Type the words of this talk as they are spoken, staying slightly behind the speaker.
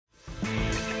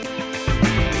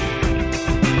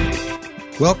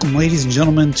Welcome, ladies and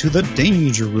gentlemen, to the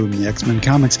Danger Room, the X-Men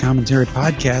Comics Commentary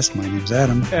Podcast. My name's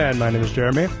Adam. And my name is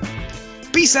Jeremy.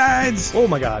 B-Sides! Oh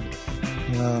my god.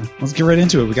 Let's get right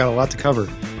into it. We got a lot to cover.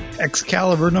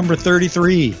 Excalibur number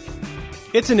 33.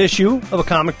 It's an issue of a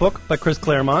comic book by Chris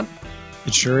Claremont.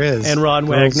 It sure is. And Ron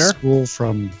Girls Wagner. School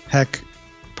from Heck,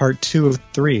 part 2 of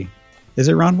 3. Is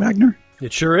it Ron Wagner?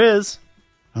 It sure is.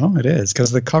 Oh, it is, because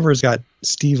the cover's got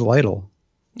Steve Lytle.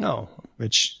 Oh.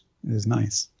 Which is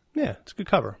nice. Yeah, it's a good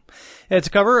cover. It's a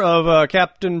cover of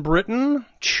Captain Britain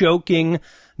choking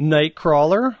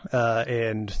Nightcrawler,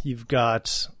 and you've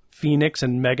got Phoenix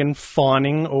and Megan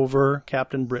fawning over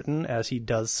Captain Britain as he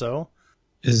does so.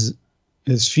 Is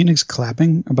Phoenix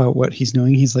clapping about what he's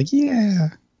doing? He's like,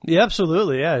 yeah. Yeah,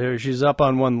 absolutely, yeah. She's up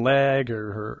on one leg,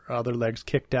 or her other leg's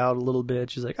kicked out a little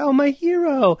bit. She's like, oh, my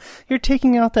hero, you're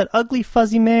taking out that ugly,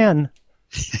 fuzzy man.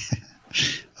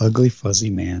 Ugly, fuzzy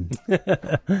man.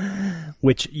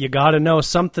 Which you gotta know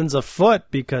something's afoot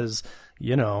because,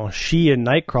 you know, she and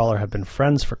Nightcrawler have been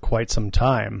friends for quite some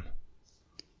time.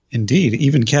 Indeed.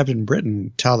 Even Captain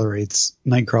Britain tolerates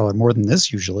Nightcrawler more than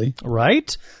this usually.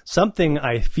 Right? Something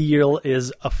I feel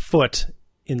is afoot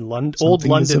in old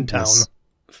London town.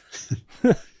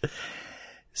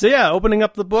 So yeah, opening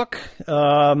up the book,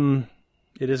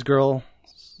 it is Girl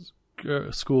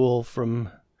School from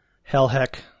Hell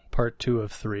Heck, part 2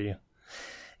 of 3.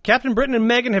 Captain Britain and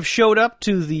Megan have showed up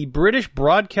to the British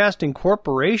Broadcasting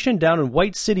Corporation down in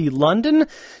White City, London,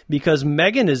 because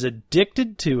Megan is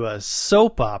addicted to a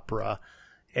soap opera.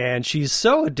 And she's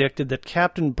so addicted that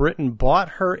Captain Britain bought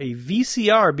her a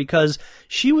VCR because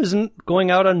she wasn't going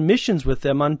out on missions with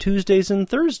them on Tuesdays and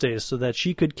Thursdays so that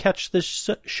she could catch this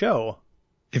show.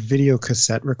 A video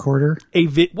cassette recorder?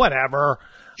 Whatever,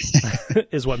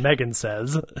 is what Megan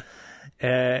says.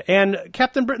 And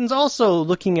Captain Britain's also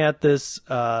looking at this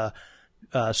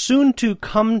soon to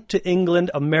come to England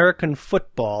American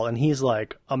football, and he's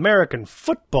like, American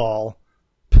football?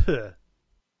 Puh.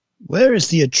 Where is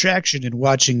the attraction in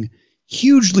watching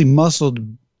hugely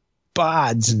muscled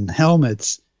bods and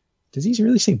helmets? Does he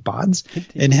really say bods?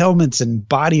 And helmets and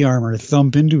body armor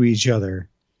thump into each other,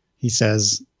 he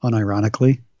says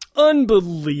unironically.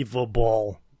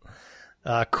 Unbelievable.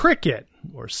 Cricket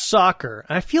or soccer.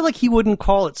 I feel like he wouldn't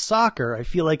call it soccer. I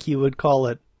feel like he would call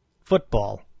it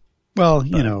football. Well,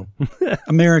 you know,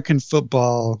 American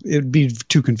football, it would be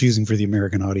too confusing for the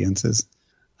American audiences.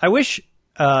 I wish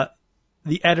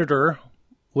the editor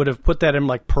would have put that in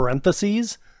like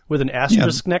parentheses with an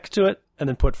asterisk next to it and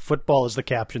then put football as the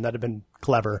caption. That'd have been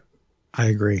clever. I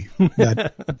agree.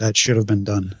 That should have been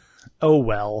done. Oh,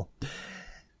 well.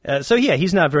 So, yeah,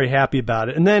 he's not very happy about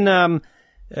it. And then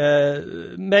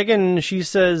Megan, she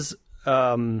says,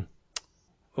 well,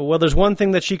 there's one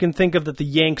thing that she can think of that the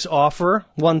Yanks offer,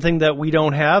 one thing that we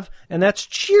don't have, and that's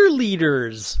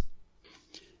cheerleaders.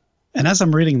 And as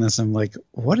I'm reading this, I'm like,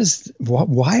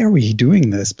 why are we doing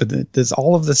this? But does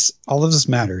all of this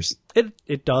matters.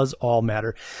 It does all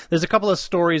matter. There's a couple of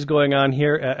stories going on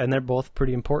here, and they're both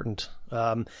pretty important.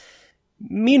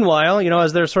 Meanwhile, you know,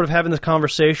 as they're sort of having this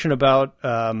conversation about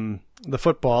the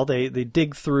football, they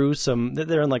dig through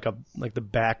they're in like the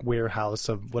back warehouse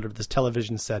of whatever this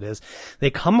television set is. They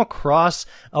come across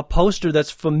a poster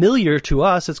that's familiar to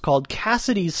us. It's called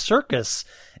Cassidy's Circus,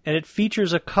 and it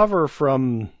features a cover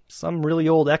from some really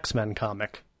old X-Men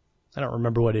comic. I don't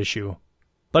remember what issue.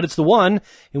 But it's the one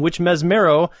in which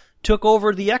Mesmero took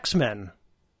over the X-Men.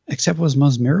 Except was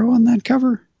Mesmero on that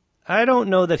cover? I don't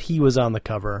know that he was on the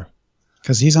cover.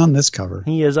 Because he's on this cover.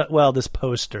 He is, this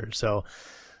poster. So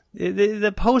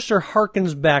the poster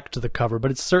harkens back to the cover,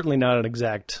 but it's certainly not an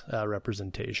exact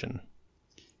representation.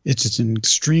 It's just an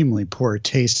extremely poor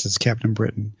taste, says Captain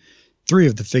Britain. 3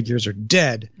 of the figures are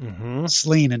dead,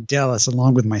 slain in Dallas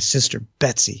along with my sister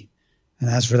Betsy. And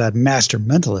as for that master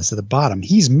mentalist at the bottom,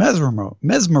 he's Mesmero,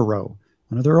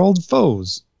 one of their old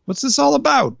foes. What's this all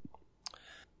about?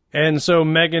 And so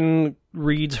Megan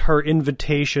reads her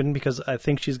invitation because I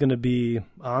think she's going to be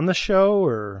on the show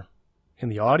or in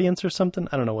the audience or something.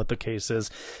 I don't know what the case is.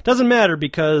 Doesn't matter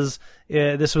because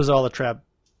this was all a trap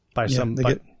by this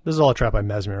is all a trap by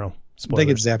Mesmero. Spoilers. They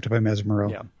get zapped by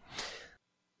Mesmero. Yeah.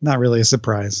 Not really a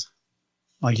surprise.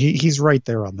 Like he's right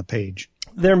there on the page.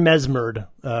 They're mesmered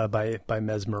by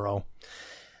Mesmero.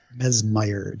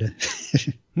 Mesmired.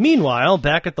 Meanwhile,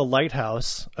 back at the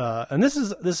lighthouse, and this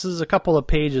is a couple of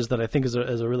pages that I think is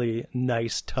a really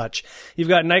nice touch. You've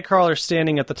got Nightcrawler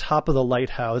standing at the top of the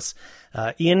lighthouse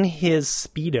in his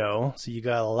Speedo, so you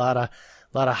got a lot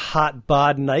of hot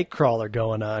bod Nightcrawler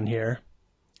going on here.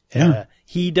 Yeah.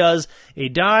 He does a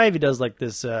dive. He does like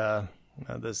this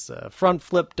this front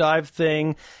flip dive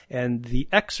thing, and the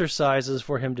exercises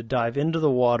for him to dive into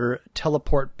the water,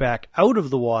 teleport back out of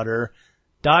the water,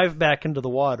 dive back into the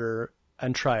water,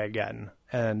 and try again.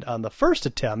 And on the first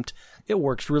attempt, it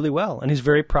works really well, and he's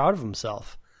very proud of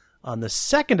himself. On the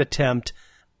second attempt,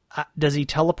 does he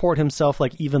teleport himself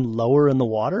like even lower in the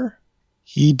water?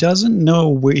 He doesn't know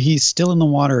where he's still in the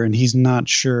water, and he's not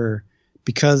sure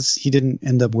because he didn't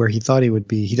end up where he thought he would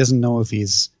be. He doesn't know if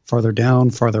he's farther down,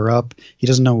 farther up. He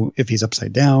doesn't know if he's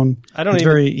upside down.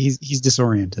 He's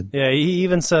disoriented. Yeah, he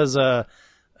even says, I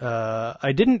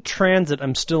didn't transit,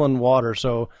 I'm still in water.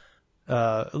 So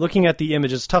looking at the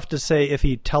image, it's tough to say if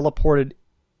he teleported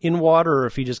in water or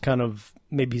if he just kind of,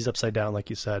 maybe he's upside down, like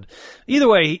you said. Either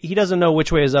way, he doesn't know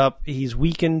which way is up. He's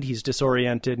weakened, he's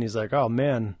disoriented, and he's like, oh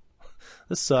man,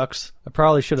 this sucks. I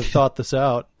probably should have thought this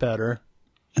out better.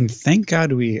 And thank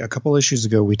God a couple issues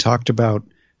ago, we talked about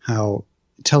how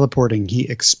teleporting, he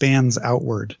expands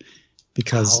outward,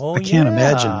 because I can't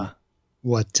imagine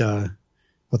what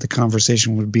the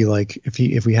conversation would be like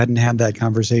if we hadn't had that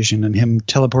conversation and him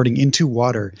teleporting into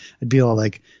water. It'd be all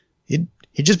like, he'd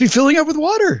just be filling up with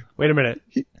water. Wait a minute.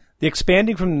 The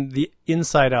expanding from the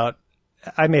inside out,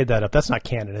 I made that up. That's not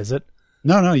canon, is it?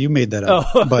 No, you made that up.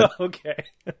 Oh, but, okay.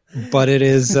 But it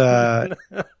is,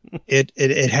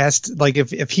 it has to, like,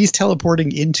 if he's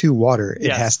teleporting into water,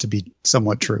 it has to be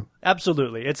somewhat true.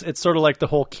 Absolutely. It's sort of like the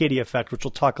whole Kitty effect, which we'll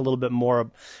talk a little bit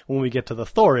more when we get to the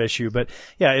Thor issue. But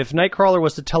yeah, if Nightcrawler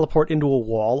was to teleport into a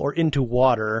wall or into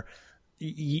water,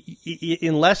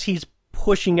 unless he's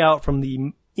pushing out from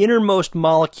the innermost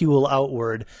molecule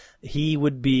outward, he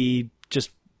would be just,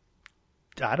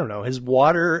 I don't know, his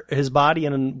body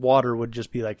and water would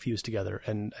just be like fused together,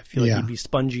 and I feel like he'd be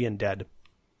spongy and dead.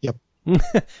 Yep.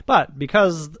 But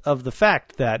because of the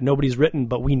fact that nobody's written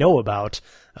but we know about,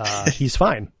 he's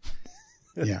fine.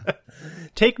 Yeah.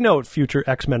 Take note, future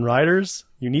X-Men writers,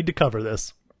 you need to cover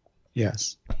this.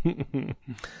 Yes.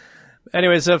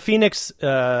 Anyway, so Phoenix,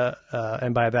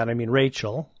 and by that I mean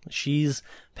Rachel, she's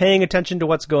paying attention to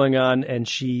what's going on, and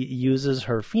she uses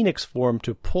her Phoenix form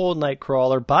to pull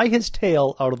Nightcrawler by his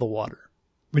tail out of the water.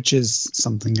 Which is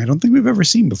something I don't think we've ever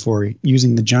seen before,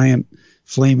 using the giant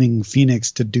flaming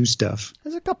Phoenix to do stuff.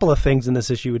 There's a couple of things in this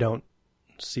issue we don't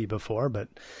see before, but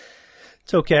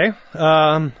it's okay.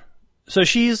 So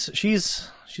she's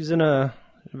in a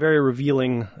very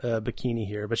revealing bikini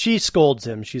here, but she scolds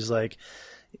him. She's like,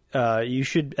 you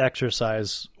should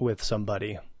exercise with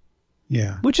somebody.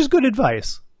 Yeah. Which is good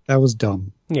advice. That was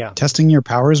dumb. Yeah. Testing your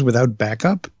powers without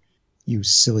backup? You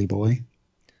silly boy.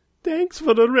 Thanks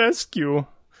for the rescue.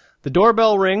 The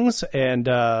doorbell rings, and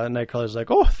Nightcrawler's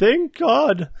like, oh, thank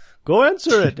God. Go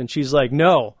answer it. And she's like,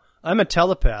 no, I'm a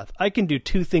telepath. I can do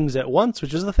two things at once,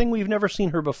 which is the thing we've never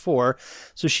seen her before.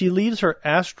 So she leaves her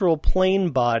astral plane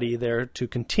body there to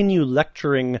continue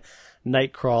lecturing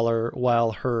Nightcrawler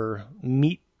while her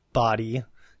meat body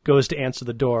goes to answer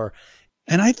the door.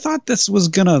 And I thought this was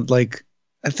gonna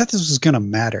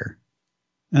matter.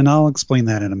 And I'll explain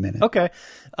that in a minute. Okay.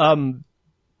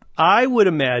 I would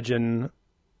imagine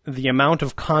the amount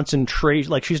of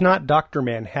concentration, like she's not Dr.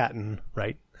 Manhattan,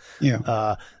 right?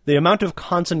 Yeah. The amount of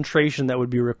concentration that would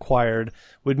be required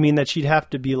would mean that she'd have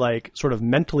to be like sort of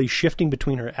mentally shifting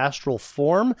between her astral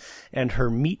form and her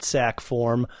meat sack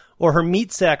form, or her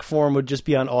meat sack form would just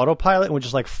be on autopilot and would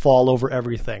just like fall over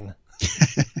everything.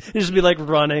 It'd just be like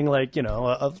running, like, you know,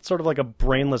 a sort of like a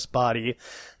brainless body,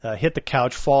 hit the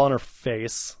couch, fall on her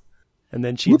face, and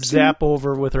then she'd zap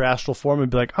over with her astral form and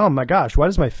be like, oh my gosh, why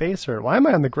does my face hurt? Why am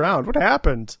I on the ground? What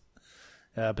happened?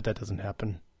 But that doesn't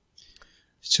happen.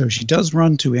 So she does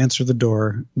run to answer the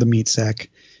door, the meat sack,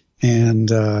 and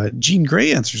Jean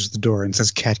Grey answers the door and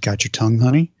says, cat got your tongue,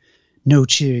 honey? No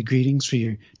cheery greetings for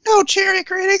your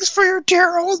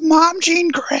dear old mom, Jean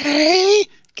Grey?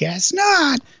 Guess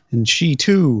not. And she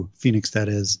too, Phoenix that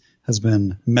is, has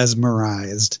been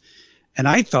mesmerized. And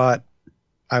I thought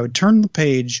I would turn the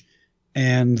page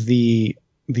and the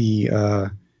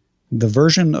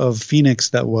version of Phoenix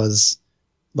that was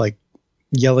like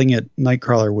yelling at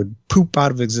Nightcrawler would poop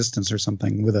out of existence or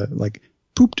something with a like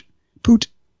poot.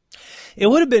 It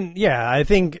would have been, yeah, I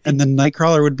think. And then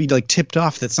Nightcrawler would be like tipped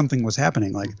off that something was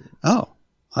happening. Like, oh,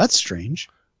 that's strange.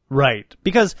 Right.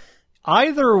 Because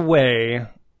either way,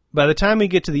 by the time we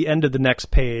get to the end of the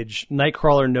next page,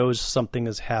 Nightcrawler knows something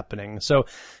is happening. So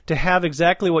to have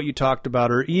exactly what you talked about,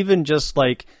 or even just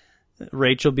like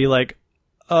Rachel be like,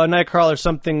 oh, Nightcrawler,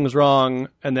 something's wrong,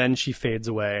 and then she fades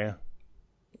away,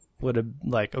 would have,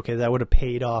 like, okay, that would have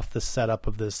paid off the setup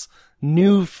of this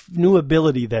new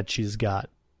ability that she's got.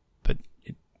 But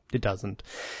it it doesn't.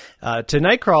 To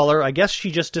Nightcrawler, I guess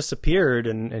she just disappeared,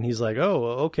 and he's like, oh,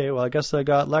 okay, well, I guess I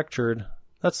got lectured.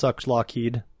 That sucks,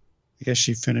 Lockheed. I guess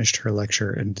she finished her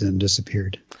lecture and then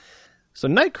disappeared. So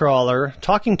Nightcrawler,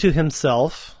 talking to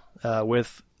himself,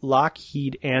 with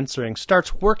Lockheed answering,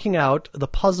 starts working out the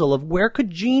puzzle of where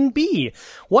could Jean be?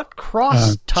 What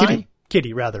cross-time...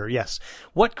 Kitty, rather, yes.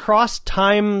 What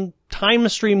cross-time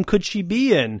stream could she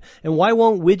be in? And why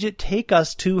won't Widget take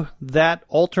us to that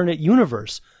alternate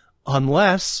universe?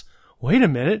 Unless... Wait a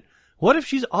minute. What if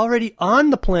she's already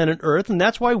on the planet Earth and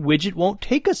that's why Widget won't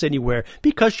take us anywhere?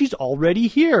 Because she's already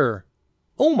here.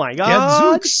 Oh my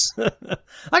god.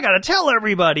 I gotta tell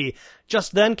everybody.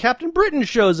 Just then Captain Britain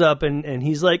shows up and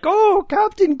he's like, oh,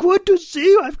 Captain, good to see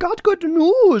you. I've got good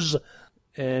news.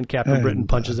 And Captain Britain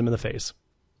punches him in the face.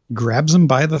 Grabs him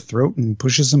by the throat and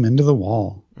pushes him into the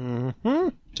wall. Mm-hmm.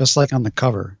 Just like on the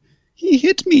cover. He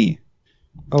hit me.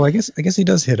 Oh, I guess he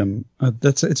does hit him.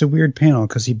 It's a weird panel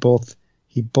because he both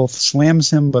slams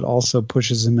him but also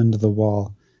pushes him into the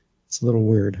wall. It's a little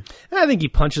weird. I think he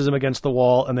punches him against the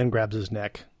wall and then grabs his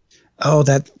neck. Oh,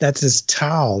 that's his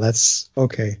towel. That's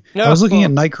okay. I was looking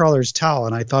at Nightcrawler's towel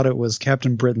and I thought it was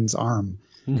Captain Britain's arm.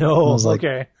 No,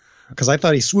 okay. Because I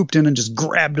thought he swooped in and just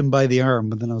grabbed him by the arm,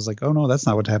 but then I was like, oh no, that's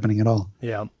not what's happening at all.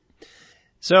 Yeah.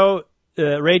 So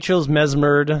Rachel's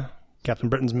mesmered. Captain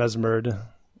Britain's mesmered.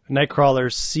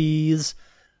 Nightcrawler sees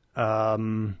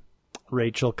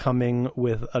Rachel coming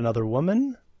with another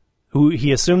woman who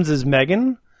he assumes is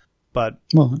Megan, but...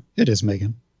 Well, it is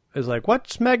Megan. Is like,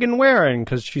 what's Megan wearing?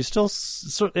 Because she's still...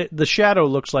 the shadow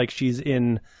looks like she's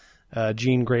in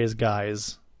Jean Grey's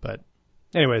guise. But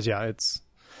anyways, yeah, it's...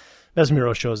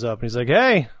 Mesmero shows up and he's like,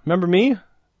 hey, remember me?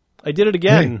 I did it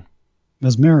again. Hey,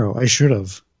 Mesmero, I should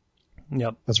have.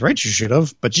 Yep. That's right, you should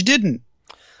have, but you didn't.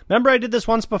 Remember I did this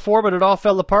once before, but it all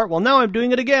fell apart? Well, now I'm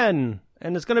doing it again,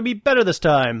 and it's going to be better this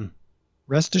time.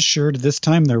 Rest assured, this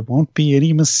time there won't be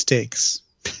any mistakes.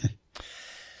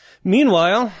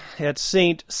 Meanwhile, at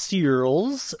St.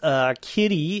 Cyril's,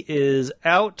 Kitty is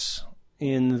out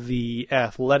in the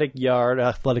athletic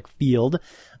field,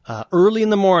 early in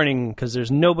the morning because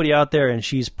there's nobody out there, and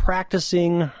she's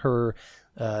practicing her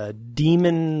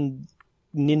demon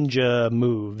ninja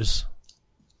moves.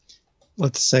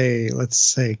 Let's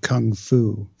say kung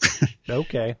fu.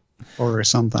 Okay. Or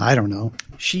something. I don't know.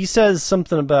 She says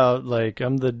something about, like,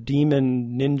 I'm the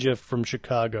demon ninja from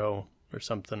Chicago or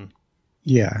something.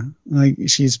 Yeah. Like,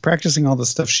 she's practicing all the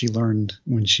stuff she learned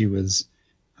when she was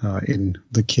in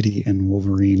the Kitty and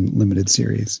Wolverine limited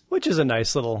series. Which is a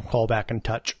nice little callback and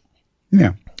touch.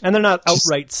 Yeah. And they're not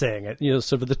outright saying it. You know,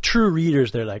 so for the true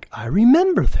readers, they're like, I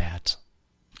remember that.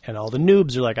 And all the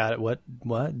noobs are like,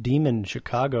 what? Demon,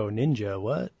 Chicago, ninja,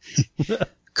 what?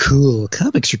 Cool.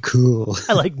 Comics are cool.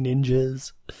 I like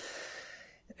ninjas.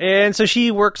 And so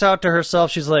she works out to herself.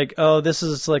 She's like, oh, this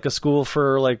is like a school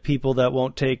for like people that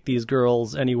won't take these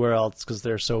girls anywhere else because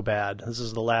they're so bad. This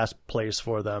is the last place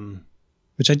for them.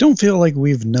 Which I don't feel like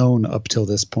we've known up till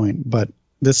this point, but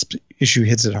this issue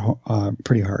hits it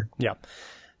pretty hard. Yeah.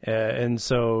 And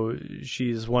so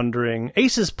she's wondering,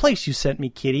 Ace's place you sent me,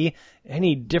 Kitty.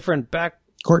 Any different back...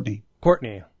 Courtney. What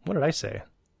did I say?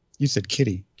 You said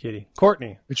Kitty.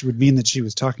 Courtney. Which would mean that she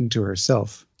was talking to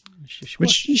herself.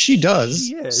 Which she does.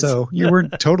 She is. So you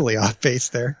weren't totally off base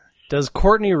there. Does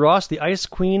Courtney Ross, the Ice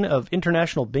Queen of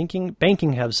international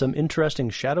banking, have some interesting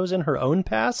shadows in her own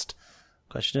past?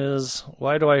 Question is,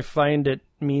 why do I find it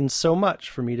means so much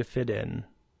for me to fit in?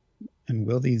 And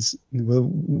will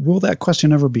that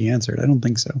question ever be answered? I don't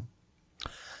think so.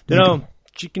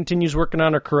 She continues working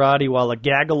on her karate while a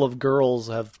gaggle of girls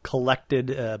have collected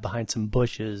behind some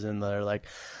bushes, and they're like,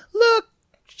 "Look,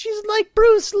 she's like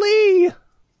Bruce Lee."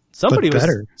 Somebody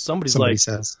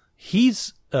says he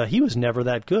was never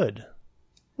that good.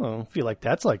 Well, I feel like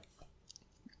that's like,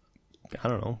 I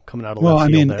don't know, coming out of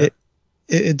left field there.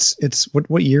 It's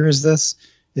what year is this?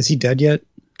 Is he dead yet?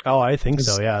 Oh, I think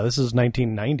so. Yeah, this is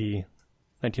 1990.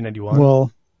 1991.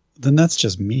 Well, then that's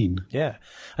just mean. Yeah.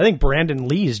 I think Brandon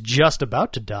Lee's just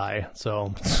about to die,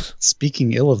 so...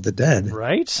 Speaking ill of the dead.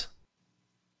 Right?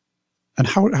 And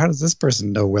how does this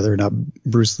person know whether or not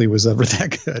Bruce Lee was ever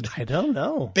that good? I don't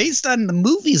know. Based on the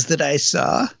movies that I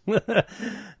saw.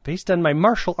 Based on my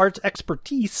martial arts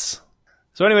expertise.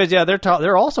 So anyways, yeah,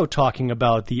 they're also talking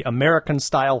about the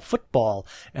American-style football,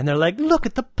 and they're like, look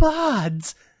at the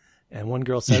pods! And one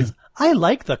girl says, I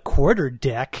like the quarter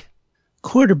deck.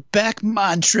 Quarterback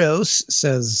Montrose,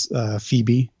 says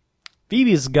Phoebe.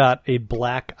 Phoebe's got a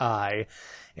black eye,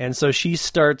 and so she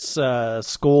starts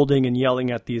scolding and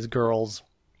yelling at these girls.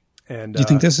 And do you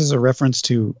think this is a reference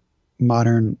to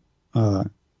modern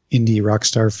indie rock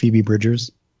star Phoebe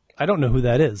Bridgers? I don't know who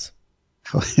that is.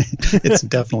 It's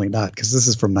definitely not, because this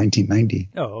is from 1990.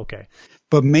 Oh, okay.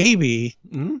 But maybe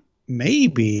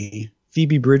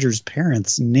Phoebe Bridgers'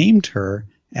 parents named her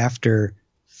after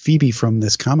Phoebe from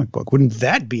this comic book. Wouldn't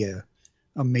that be a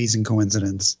amazing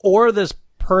coincidence? Or this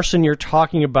person you're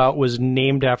talking about was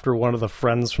named after one of the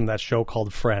friends from that show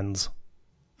called Friends.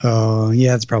 Oh,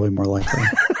 yeah, it's probably more likely.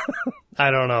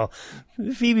 I don't know.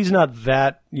 Phoebe's not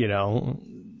that,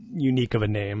 unique of a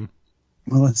name.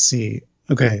 Well, let's see.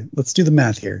 Okay, let's do the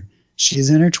math here. She's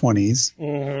in her 20s.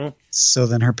 Mm-hmm. So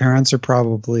then her parents are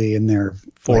probably in their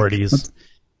 40s.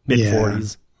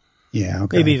 Mid-40s. Yeah,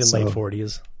 okay. Maybe even late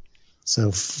 40s.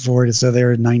 So 40. So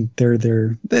they're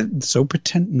they're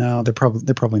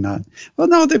probably not. Well,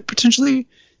 no,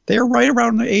 they're right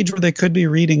around the age where they could be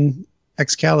reading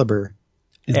Excalibur.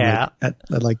 Yeah. At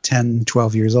like 10,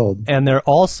 12 years old. And they're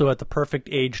also at the perfect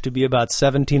age to be about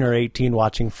 17 or 18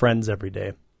 watching Friends every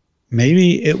day.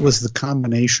 Maybe it was the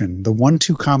combination, the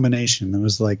 1-2 combination. It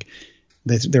was like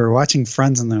they were watching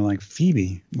Friends and they're like,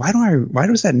 Phoebe, why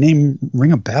does that name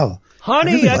ring a bell?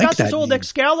 Honey, I got this old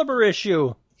Excalibur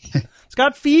issue. It's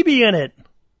got Phoebe in it.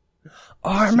 Oh,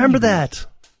 I remember that.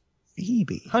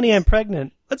 Phoebe. Honey, I'm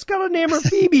pregnant. Let's go name her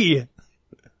Phoebe.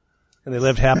 And they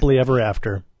lived happily ever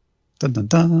after. Dun, dun,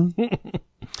 dun.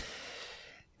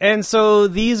 And so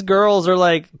these girls are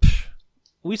like,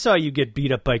 we saw you get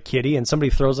beat up by Kitty, and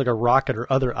somebody throws like a rock at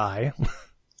her other eye.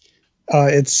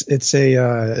 It's a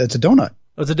donut.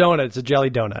 Oh, it's a donut. It's a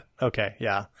jelly donut. Okay,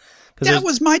 yeah. That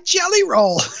was my jelly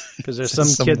roll. Because there's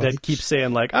some kid that keeps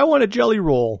saying like, I want a jelly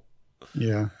roll.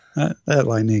 Yeah, that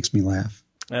line makes me laugh.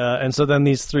 And so then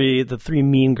the three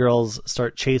mean girls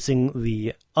start chasing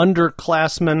the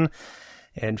underclassmen,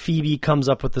 and Phoebe comes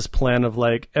up with this plan of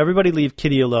like, everybody leave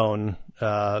Kitty alone.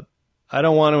 I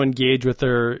don't want to engage with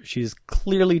her. She's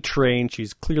clearly trained.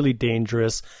 She's clearly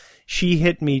dangerous. She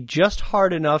hit me just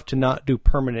hard enough to not do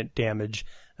permanent damage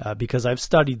because I've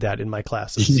studied that in my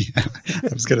classes. Yeah,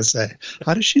 I was going to say,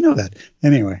 how does she know that?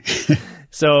 Anyway.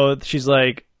 So she's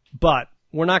like, but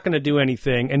we're not going to do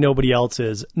anything, and nobody else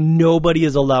is. Nobody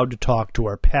is allowed to talk to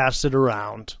her. Pass it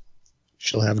around.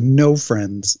 She'll have no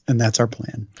friends, and that's our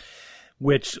plan.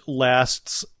 Which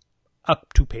lasts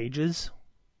up 2 pages.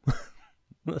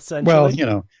 Essentially.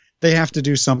 Well, they have to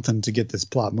do something to get this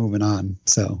plot moving on.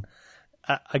 So,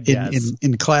 I guess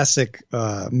in classic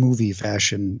movie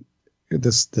fashion,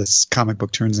 this comic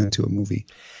book turns into a movie.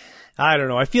 I don't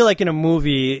know. I feel like in a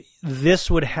movie,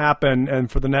 this would happen, and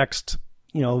for the next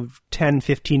 10,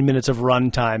 15 minutes of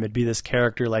runtime, it'd be this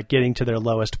character like getting to their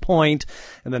lowest point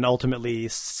and then ultimately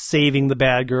saving the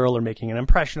bad girl or making an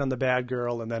impression on the bad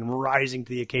girl and then rising to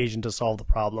the occasion to solve the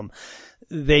problem.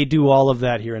 They do all of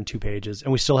that here in 2 pages,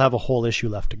 and we still have a whole issue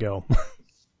left to go.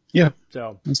 Yeah,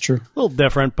 so that's true. A little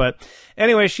different, but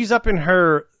anyway, she's up in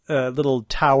her little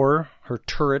tower, her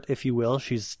turret, if you will.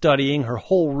 She's studying. Her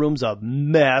whole room's a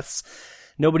mess.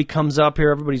 Nobody comes up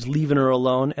here. Everybody's leaving her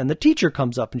alone. And the teacher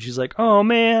comes up, and she's like, oh,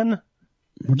 man.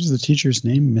 What is the teacher's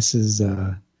name? Mrs.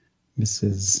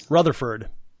 Rutherford.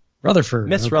 Rutherford.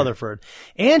 Miss Okay. Rutherford.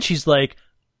 And she's like,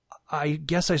 I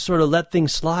guess I sort of let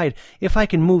things slide. If I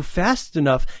can move fast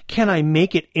enough, can I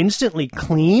make it instantly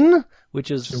clean?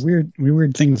 Which is It's a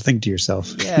weird thing to think to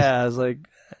yourself. Yeah, I was like...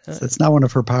 That's not one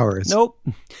of her powers. Nope.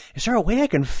 Is there a way I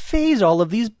can phase all of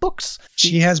these books?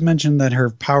 She has mentioned that her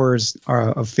powers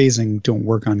of phasing don't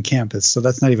work on campus, so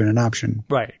that's not even an option.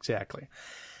 Right, exactly.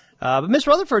 But Miss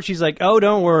Rutherford, she's like, oh,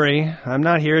 don't worry. I'm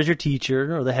not here as your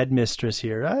teacher or the headmistress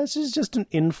here. This is just an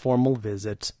informal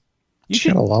visit. She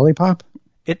got a lollipop?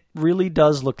 It really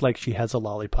does look like she has a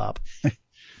lollipop.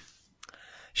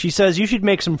 She says, you should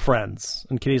make some friends.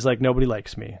 And Kitty's like, nobody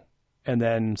likes me. And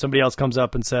then somebody else comes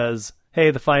up and says, hey,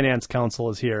 the finance council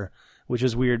is here, which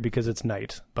is weird because it's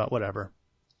night, but whatever.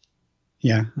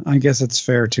 Yeah, I guess it's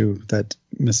fair, too, that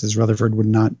Miss Rutherford would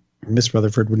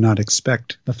not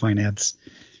expect the finance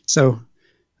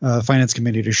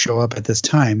committee to show up at this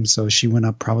time, so she went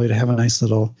up probably to have a nice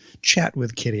little chat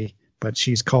with Kitty, but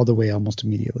she's called away almost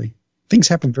immediately. Things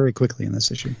happen very quickly in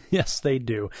this issue. Yes, they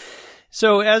do.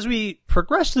 So as we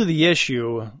progress through the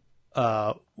issue,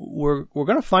 we're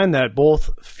going to find that both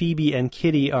Phoebe and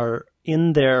Kitty are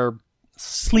in their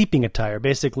sleeping attire,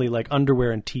 basically like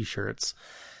underwear and T-shirts,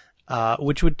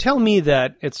 which would tell me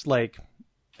that it's like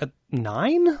at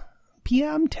 9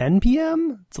 p.m., 10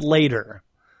 p.m.? It's later.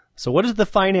 So what is the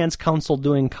finance council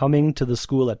doing coming to the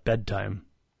school at bedtime?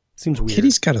 Seems weird.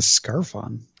 Kitty's got a scarf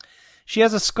on. She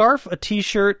has a scarf, a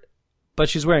T-shirt, but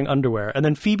she's wearing underwear. And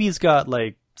then Phoebe's got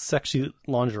like sexy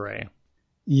lingerie.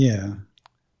 Yeah.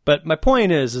 But my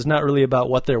point is not really about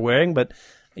what they're wearing, but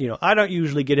I don't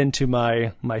usually get into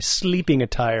my sleeping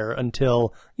attire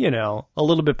until, a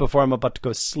little bit before I'm about to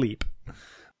go sleep.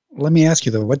 Let me ask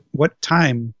you, though, what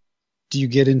time do you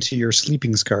get into your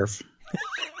sleeping scarf?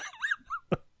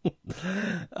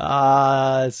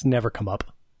 It's never come up.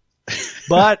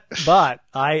 But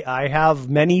I have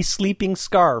many sleeping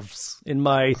scarves in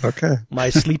my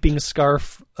sleeping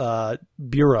scarf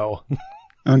bureau.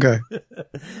 Okay.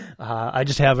 I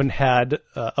just haven't had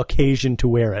occasion to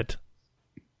wear it.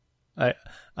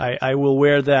 I will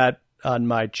wear that on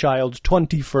my child's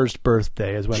 21st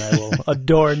birthday is when I will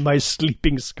adorn my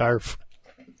sleeping scarf.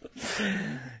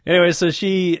 Anyway, so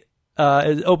she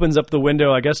opens up the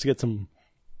window, I guess, to get some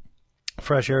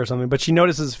fresh air or something, but she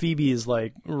notices Phoebe is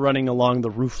like running along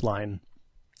the roof line.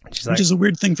 Which is a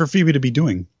weird thing for Phoebe to be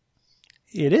doing.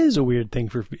 It is a weird thing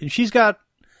for Phoebe. She's got...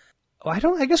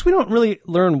 I guess we don't really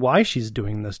learn why she's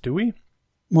doing this, do we?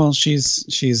 Well,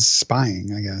 she's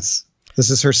spying, I guess. This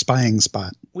is her spying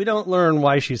spot. We don't learn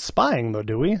why she's spying, though,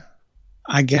 do we?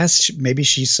 I guess maybe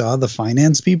she saw the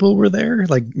finance people were there.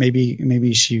 Like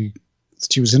maybe she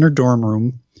was in her dorm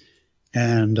room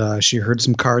and she heard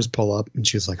some cars pull up and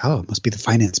she was like, "Oh, it must be the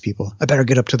finance people. I better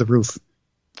get up to the roof."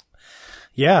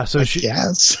 Yeah, so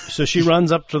she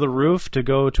runs up to the roof to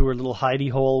go to her little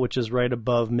hidey hole, which is right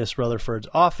above Miss Rutherford's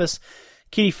office.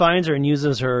 Kitty finds her and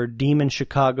uses her Demon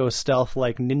Chicago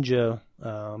stealth-like ninja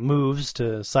moves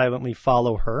to silently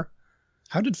follow her.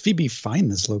 How did Phoebe find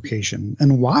this location,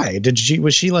 and why?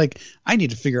 Was she like, I need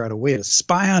to figure out a way to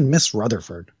spy on Miss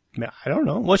Rutherford? I don't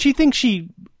know. Well, she thinks she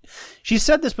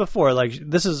said this before. Like,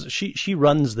 this is she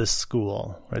runs this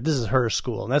school, right? This is her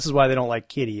school, and this is why they don't like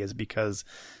Kitty, is because,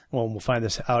 well, we'll find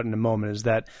this out in a moment, is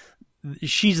that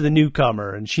she's the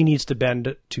newcomer and she needs to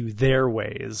bend to their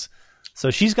ways. So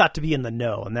she's got to be in the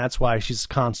know, and that's why she's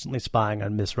constantly spying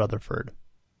on Miss Rutherford.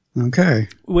 Okay.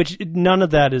 Which none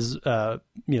of that is,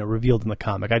 revealed in the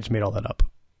comic. I just made all that up.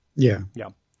 Yeah. Yeah.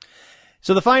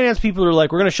 So the finance people are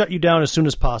like, we're going to shut you down as soon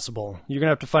as possible. You're going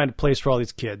to have to find a place for all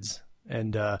these kids.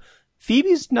 And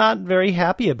Phoebe's not very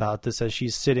happy about this as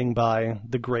she's sitting by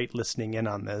the grate listening in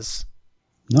on this.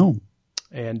 No.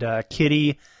 And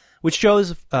Kitty, which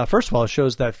shows, first of all, it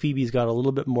shows that Phoebe's got a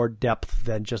little bit more depth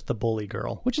than just the bully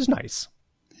girl, which is nice.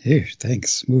 Ew,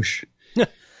 thanks. Whoosh.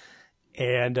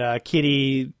 And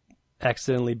Kitty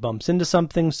accidentally bumps into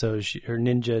something, so her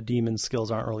ninja demon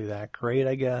skills aren't really that great,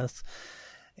 I guess.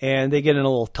 And they get in a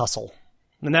little tussle.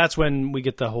 And that's when we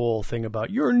get the whole thing about,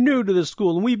 you're new to this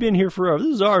school, and we've been here forever.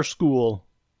 This is our school.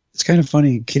 It's kind of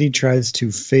funny. Kitty tries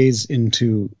to phase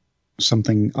into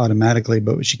something automatically,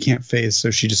 but she can't phase,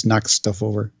 so she just knocks stuff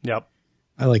over. Yep.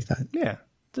 I like that. Yeah,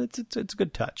 it's a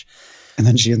good touch. And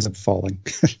then she ends up falling.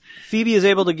 Phoebe is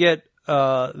able to get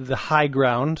the high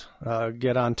ground,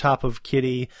 get on top of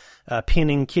Kitty,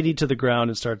 pinning Kitty to the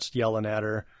ground, and starts yelling at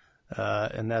her.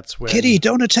 And that's when... Kitty,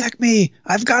 don't attack me!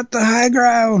 I've got the high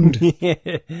ground!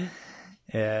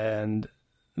 And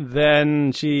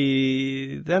then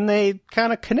they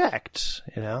kind of connect,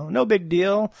 no big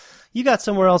deal. You got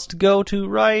somewhere else to go to,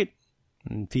 right?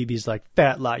 And Phoebe's like,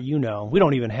 fat lot, we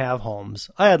don't even have homes.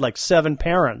 I had like 7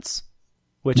 parents.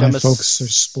 Which My folks are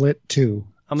split too.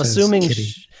 I'm assuming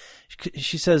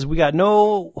she says, we got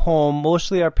no home.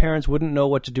 Mostly our parents wouldn't know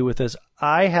what to do with us.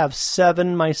 I have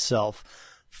 7 myself.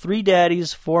 3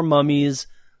 daddies, 4 mummies,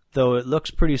 though it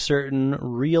looks pretty certain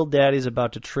real daddy's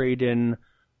about to trade in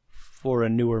for a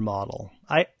newer model.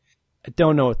 I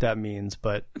don't know what that means,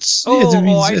 but...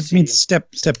 It means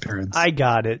step parents. I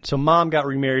got it. So mom got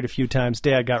remarried a few times,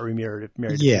 dad got remarried.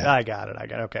 Yeah. I got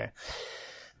it. Okay.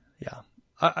 Yeah.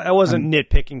 I wasn't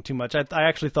nitpicking too much. I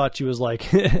actually thought she was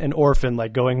like an orphan,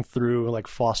 like going through like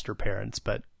foster parents,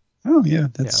 but... Oh, yeah.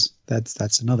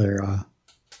 That's another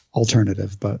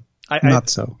alternative, but not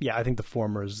so. Yeah, I think the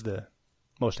former is the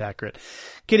most accurate.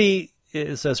 Kitty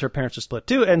says her parents are split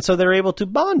too, and so they're able to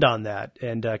bond on that.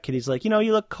 And Kitty's like, you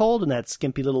look cold in that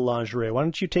skimpy little lingerie. Why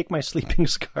don't you take my sleeping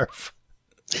scarf?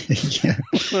 Yeah.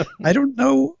 I don't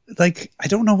know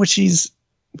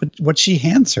what she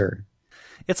hands her.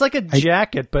 It's like a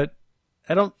jacket, but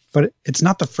I don't... But it's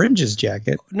not the fringes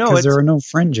jacket. No, because there are no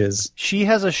fringes. She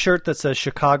has a shirt that says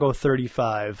Chicago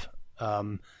 35,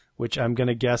 which I'm going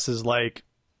to guess is like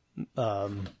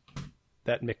that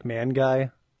McMahon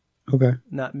guy. Okay.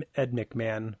 Not Ed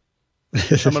McMahon. I'm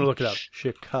going to look it up.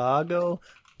 Chicago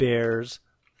Bears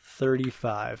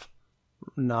 35.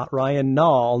 Not Ryan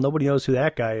Nall. Nobody knows who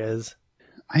that guy is.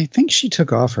 I think she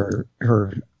took off her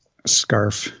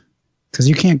scarf. Because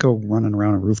you can't go running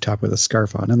around a rooftop with a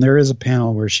scarf on. And there is a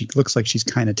panel where she looks like she's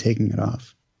kind of taking it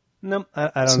off. No,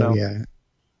 I don't know. Yeah,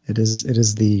 it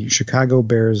is the Chicago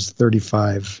Bears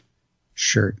 35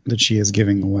 shirt that she is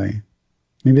giving away.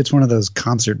 Maybe it's one of those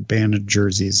concert band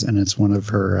jerseys, and it's one of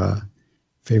her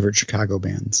favorite Chicago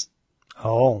bands.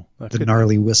 Oh, the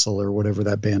Gnarly Whistle or whatever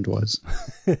that band was.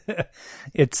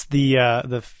 It's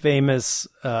the famous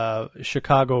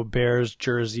Chicago Bears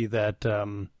jersey that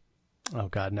oh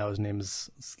God, now his name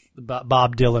is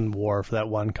Bob Dylan wore for that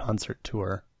one concert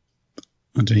tour.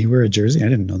 Oh, did he wear a jersey? I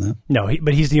didn't know that. No,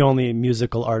 but he's the only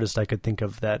musical artist I could think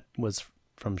of that was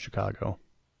from Chicago.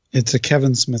 It's a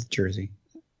Kevin Smith jersey.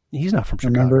 He's not from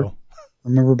Chicago.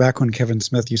 Remember back when Kevin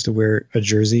Smith used to wear a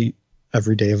jersey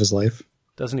every day of his life?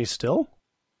 Doesn't he still?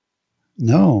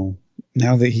 No.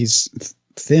 Now that he's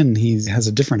thin, he has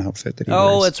a different outfit that he wears.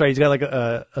 Oh, that's right. He's got like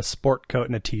a sport coat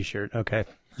and a T-shirt. Okay.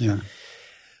 Yeah.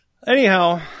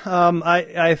 Anyhow,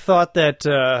 I thought that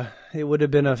it would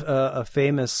have been a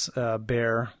famous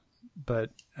bear,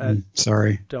 but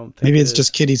sorry. Don't think maybe it's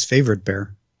just Kitty's favorite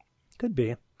bear. Could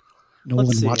be.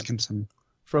 Nolan Watkinson.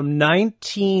 From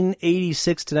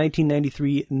 1986 to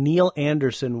 1993, Neil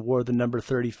Anderson wore the number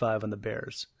 35 on the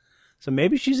Bears. So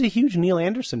maybe she's a huge Neil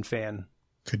Anderson fan.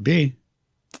 Could be.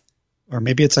 Or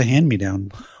maybe it's a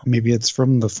hand-me-down. Maybe it's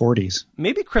from the 40s.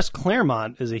 Maybe Chris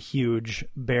Claremont is a huge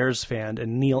Bears fan,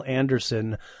 and Neil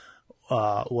Anderson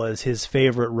was his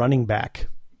favorite running back.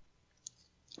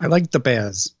 I like the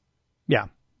Bears. Yeah.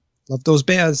 Love those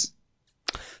Bears.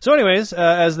 So anyways,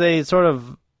 as they sort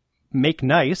of make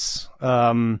nice,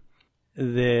 they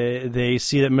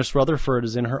see that Miss Rutherford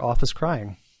is in her office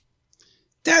crying.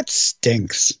 That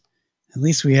stinks. At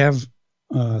least we have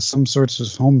some sorts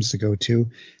of homes to go to,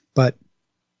 but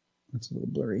that's a little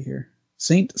blurry here.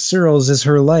 St. Cyril's is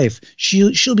her life.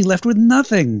 She'll be left with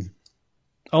nothing.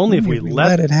 Only if we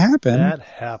let it happen. That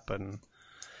happen.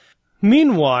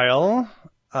 Meanwhile,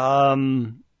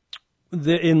 in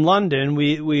London,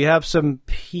 we have some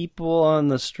people on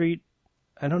the street.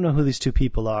 I don't know who these two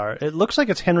people are. It looks like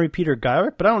it's Henry Peter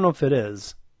Gyrick, but I don't know if it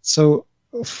is. So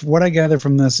what I gather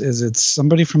from this is it's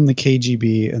somebody from the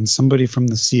KGB and somebody from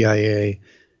the CIA,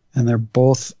 and they're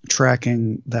both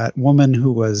tracking that woman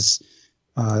who was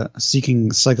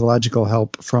seeking psychological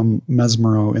help from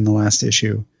Mesmero in the last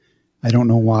issue. I don't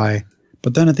know why.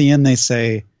 But then at the end they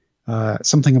say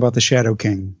something about the Shadow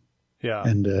King. Yeah.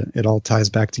 And it all ties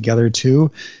back together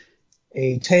to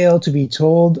a tale to be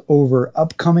told over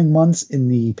upcoming months in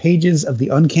the pages of the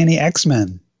Uncanny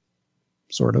X-Men.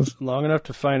 Sort of. Long enough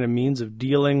to find a means of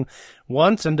dealing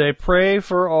once and a prey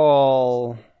for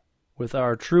all with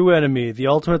our true enemy, the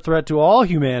ultimate threat to all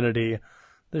humanity,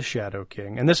 the Shadow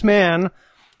King. And this man,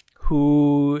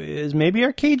 who is maybe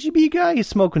our KGB guy, he's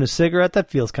smoking a cigarette.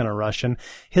 That feels kind of Russian.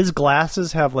 His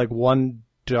glasses have like one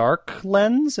dark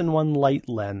lens and one light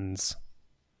lens.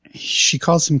 She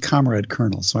calls him Comrade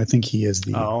Colonel, so I think he is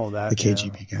the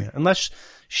KGB guy. Yeah. Unless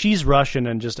she's Russian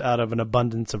and just out of an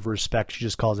abundance of respect, she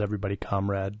just calls everybody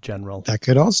Comrade General. That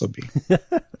could also be.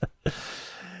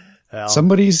 Well,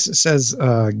 somebody says,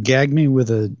 gag me with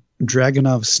a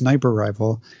Dragunov sniper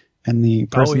rifle, and the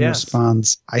person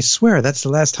responds, I swear that's the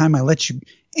last time I let you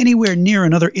anywhere near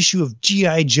another issue of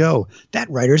G.I. Joe. That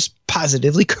writer's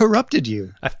positively corrupted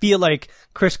you. I feel like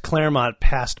Chris Claremont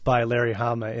passed by Larry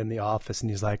Hama in the office, and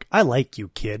he's like, I like you,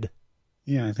 kid.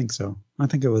 Yeah, I think so. I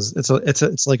think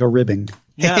it's like a ribbing.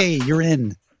 Yeah. Hey, you're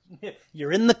in.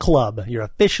 You're in the club. You're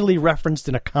officially referenced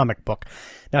in a comic book.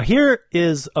 Now, here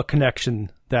is a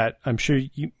connection that I'm sure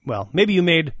maybe you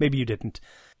made, maybe you didn't.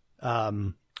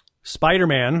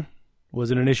 Spider-Man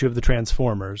was in an issue of the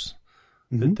Transformers.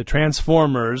 Mm-hmm. The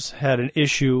Transformers had an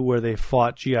issue where they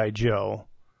fought G.I. Joe.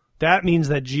 That means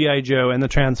that G.I. Joe and the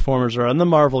Transformers are in the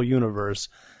Marvel Universe,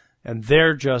 and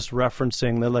they're just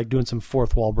referencing, they're like doing some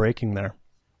fourth wall breaking there.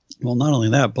 Well, not only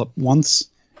that, but once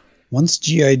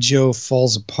G.I. Joe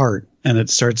falls apart and it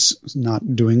starts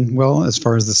not doing well as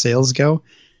far as the sales go,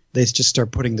 they just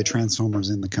start putting the Transformers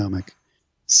in the comic.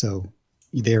 So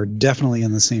they're definitely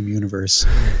in the same universe.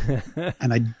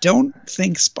 And I don't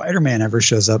think Spider-Man ever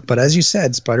shows up. But as you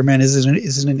said, Spider-Man is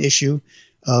in an issue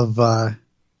of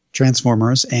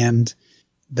Transformers, and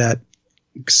that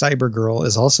Cyber Girl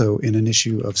is also in an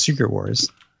issue of Secret Wars.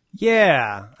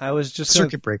 Yeah, I was just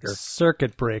Circuit Breaker.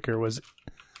 Circuit Breaker was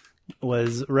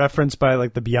referenced by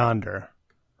like the Beyonder,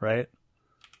 right?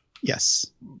 Yes.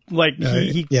 Like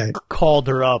he called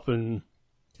her up and...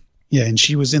 Yeah, and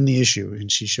she was in the issue, and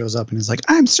she shows up and is like,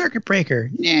 I'm Circuit Breaker.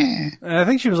 Yeah. And I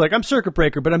think she was like, I'm Circuit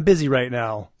Breaker, but I'm busy right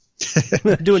now.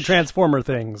 Doing Transformer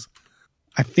things.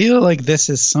 I feel like this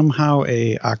is somehow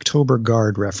a October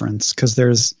Guard reference, because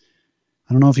there's,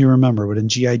 I don't know if you remember, but in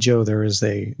G.I. Joe there is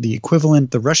the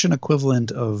Russian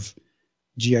equivalent of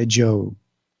G.I. Joe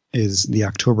is the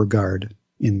October Guard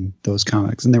in those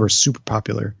comics, and they were super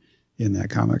popular in that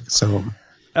comic. So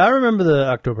I remember the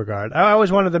October Guard. I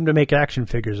always wanted them to make action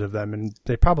figures of them, and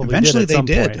they probably Eventually did at some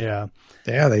they did. point. Yeah.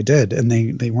 Yeah, they did, and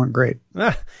they weren't great.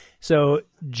 So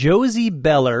Josie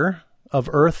Beller of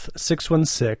Earth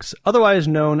 616, otherwise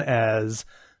known as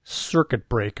Circuit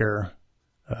Breaker,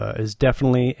 is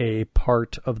definitely a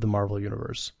part of the Marvel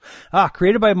Universe.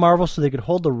 Created by Marvel so they could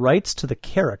hold the rights to the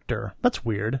character. That's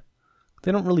weird.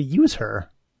 They don't really use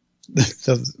her.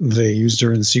 They used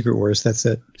her in Secret Wars. That's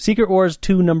it. Secret Wars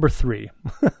 2, number 3.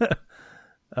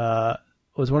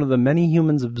 Was one of the many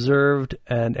humans observed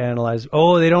and analyzed.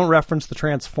 Oh, they don't reference the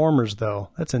Transformers, though.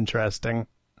 That's interesting.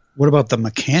 What about the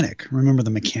mechanic? Remember the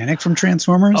mechanic from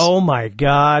Transformers? Oh, my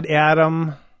God,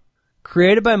 Adam.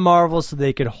 Created by Marvel so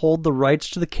they could hold the rights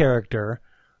to the character,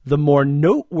 the more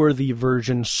noteworthy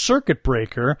version, Circuit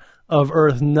Breaker, of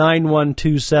Earth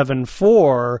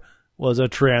 91274 was a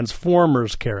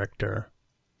Transformers character.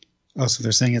 Oh, so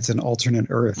they're saying it's an alternate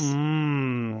Earth.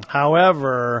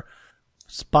 However,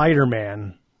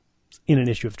 Spider-Man is in an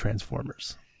issue of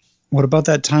Transformers. What about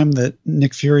that time that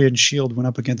Nick Fury and S.H.I.E.L.D. went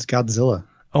up against Godzilla?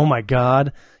 Oh, my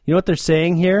God. You know what they're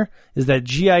saying here is that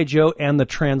G.I. Joe and the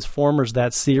Transformers,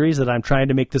 that series that I'm trying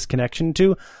to make this connection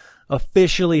to,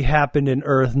 officially happened in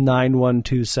Earth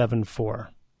 91274.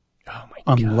 Oh, my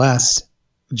God. Unless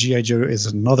G.I. Joe is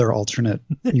another alternate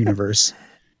universe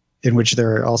in which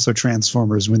there are also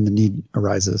Transformers when the need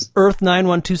arises. Earth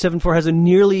 91274 has a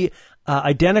nearly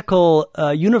identical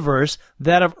universe,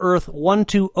 that of Earth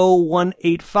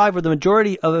 120185, where the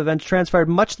majority of events transpired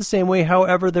much the same way.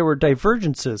 However, there were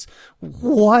divergences.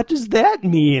 What does that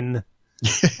mean?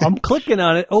 I'm clicking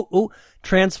on it. Oh,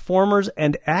 Transformers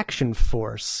and Action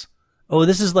Force. Oh,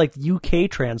 this is like UK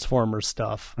Transformers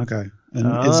stuff. Okay.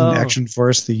 And isn't Action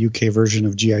Force the UK version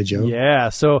of G.I. Joe? Yeah.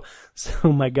 So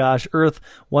my gosh, Earth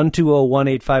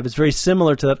 120185 is very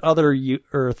similar to that other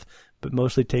Earth, but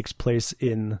mostly takes place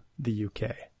in the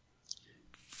UK.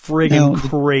 Friggin'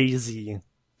 crazy.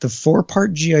 The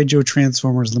 4-part G.I. Joe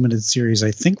Transformers limited series,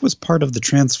 I think, was part of the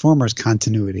Transformers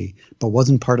continuity, but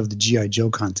wasn't part of the G.I. Joe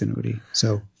continuity.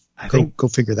 So go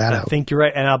figure that out. I think you're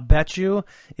right. And I'll bet you,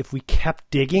 if we kept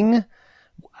digging,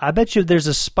 I bet you there's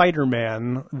a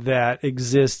Spider-Man that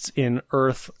exists in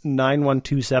Earth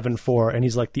 91274, and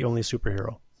he's like the only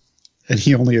superhero. And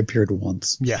he only appeared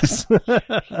once. Yes.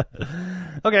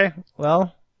 Okay,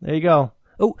 well, there you go.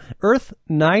 Oh, Earth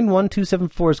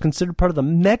 91274 is considered part of the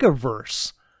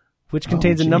Megaverse, which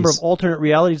contains a number of alternate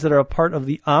realities that are a part of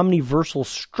the omniversal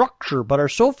structure, but are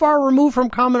so far removed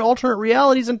from common alternate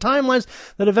realities and timelines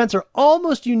that events are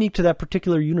almost unique to that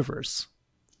particular universe.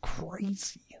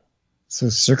 Crazy. So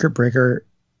Circuit Breaker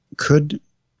could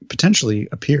potentially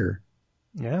appear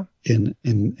in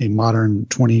a modern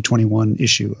 2021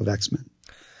 issue of X-Men.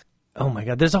 Oh my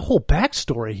God, there's a whole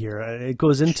backstory here. It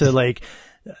goes into like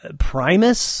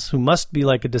Primus, who must be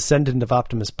like a descendant of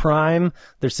Optimus Prime.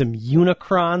 There's some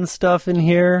Unicron stuff in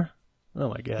here. Oh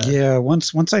my God. Yeah,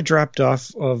 once I dropped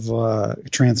off of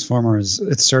Transformers,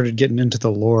 it started getting into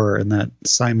the lore, and that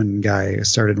Simon guy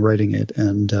started writing it,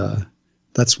 and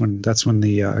that's when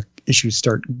the issues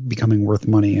start becoming worth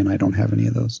money, and I don't have any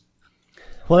of those.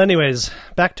 Well, anyways,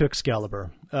 back to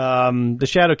Excalibur. The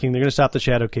Shadow King, they're going to stop the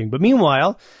Shadow King. But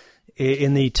meanwhile,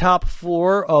 in the top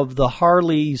floor of the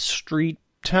Harley Street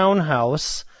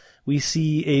townhouse, we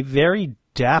see a very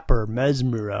dapper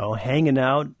Mesmero hanging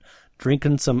out,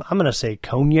 drinking some, I'm going to say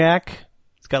cognac.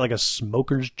 He's got like a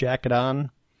smoker's jacket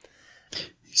on.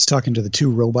 He's talking to the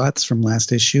 2 robots from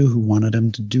last issue who wanted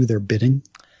him to do their bidding.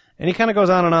 And he kind of goes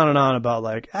on and on and on about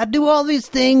like, I do all these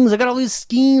things, I got all these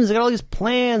schemes, I got all these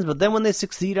plans, but then when they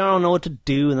succeed, I don't know what to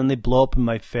do, and then they blow up in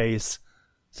my face.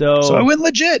 So I went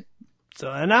legit.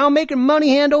 And now I'm making money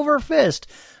hand over fist.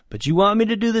 But you want me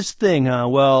to do this thing, huh?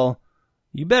 Well,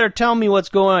 you better tell me what's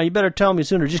going on. You better tell me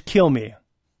sooner. Just kill me.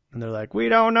 And they're like, we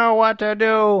don't know what to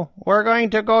do. We're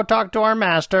going to go talk to our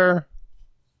master.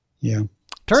 Yeah.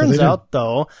 Turns out,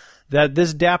 though, that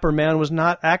this dapper man was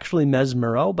not actually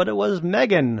Mesmero, but it was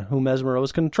Megan who Mesmero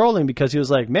was controlling, because he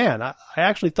was like, man, I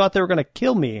actually thought they were going to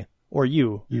kill me, or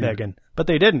you, Megan. But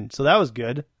they didn't, so that was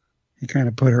good. He kind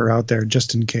of put her out there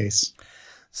just in case.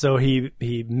 So he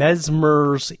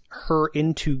mesmers her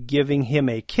into giving him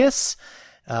a kiss,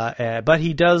 but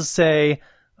he does say,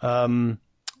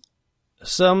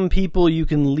 some people you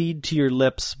can lead to your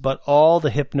lips, but all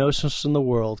the hypnosis in the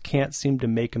world can't seem to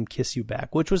make him kiss you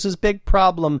back, which was his big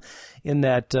problem in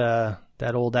that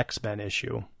old X-Men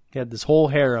issue. He had this whole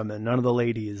harem, and none of the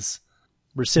ladies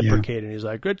reciprocated. Yeah. He's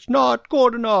like, it's not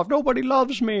good enough. Nobody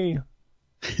loves me.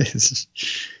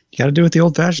 You got to do it the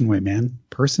old-fashioned way, man.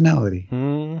 Personality.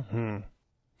 Mm-hmm.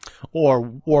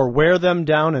 Or wear them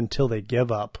down until they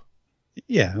give up.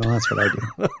 Yeah, well, that's what I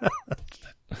do.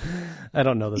 I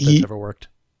don't know that that's ever worked.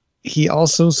 He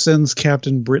also sends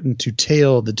Captain Britain to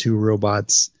tail the two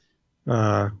robots,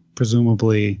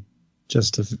 presumably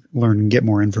just to learn and get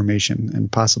more information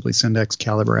and possibly send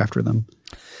Excalibur after them.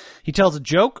 He tells a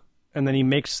joke, and then he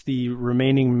makes the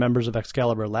remaining members of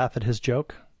Excalibur laugh at his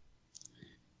joke.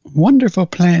 Wonderful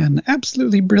plan.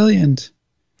 Absolutely brilliant.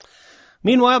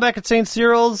 Meanwhile, back at St.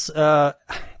 Cyril's,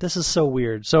 this is so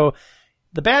weird. So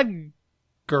the bad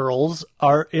girls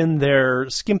are in their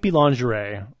skimpy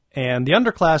lingerie, and the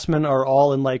underclassmen are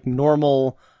all in like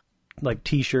normal like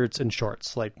t-shirts and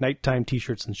shorts, like nighttime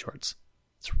t-shirts and shorts.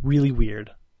 It's really weird.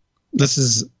 This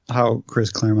is how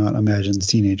Chris Claremont imagines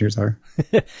teenagers are.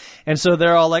 And so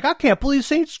they're all like, I can't believe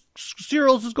St.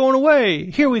 Cyril's is going away.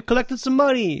 Here, we collected some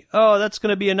money. Oh, that's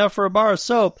going to be enough for a bar of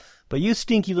soap. But you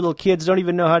stinky little kids don't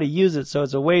even know how to use it, so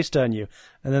it's a waste on you.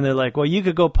 And then they're like, well, you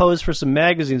could go pose for some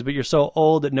magazines, but you're so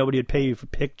old that nobody would pay you for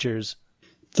pictures.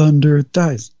 Thunder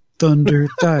thighs. Thunder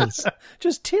thighs.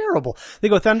 Just terrible. They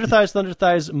go thunder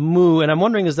thighs, moo. And I'm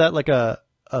wondering, is that like a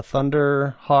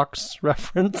Thunderhawks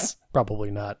reference?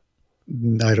 Probably not.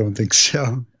 I don't think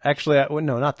so. Actually,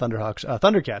 no, not Thunderhawks.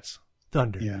 Thundercats.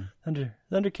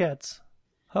 Thundercats.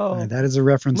 Oh, that is a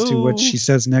reference to what she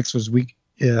says next was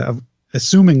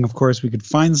assuming, of course, we could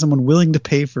find someone willing to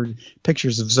pay for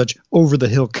pictures of such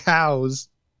over-the-hill cows.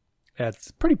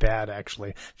 That's pretty bad, actually.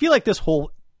 I feel like this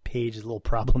whole page is a little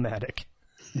problematic.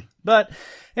 But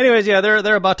anyways, yeah,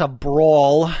 they're about to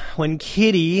brawl when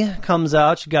Kitty comes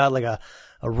out. She got like a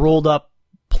rolled-up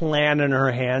plan in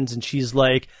her hands, and she's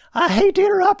like, I hate to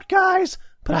interrupt, guys,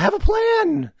 but I have a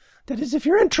plan. That is, if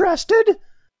you're interested.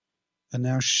 And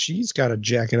now she's got a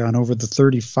jacket on over the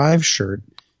 35 shirt.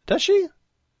 Does she?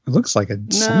 It looks like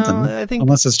something, I think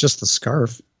unless it's just the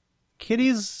scarf.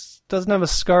 Kitty's doesn't have a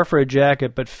scarf or a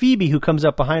jacket, but Phoebe, who comes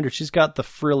up behind her, she's got the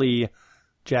frilly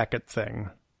jacket thing.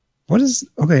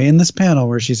 In this panel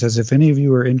where she says, if any of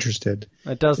you are interested,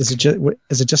 it does. Is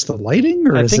it just the lighting?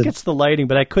 Or I think it's the lighting,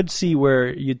 but I could see where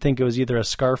you'd think it was either a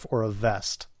scarf or a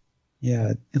vest.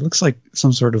 Yeah, it looks like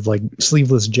some sort of like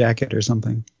sleeveless jacket or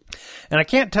something. And I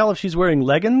can't tell if she's wearing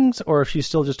leggings or if she's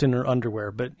still just in her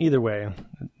underwear, but either way,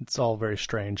 it's all very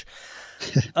strange.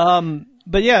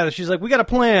 But yeah, she's like, we got a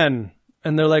plan.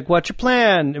 And they're like, what's your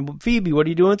plan? And Phoebe, what are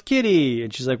you doing with Kitty?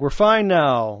 And she's like, we're fine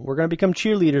now. We're going to become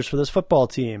cheerleaders for this football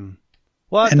team.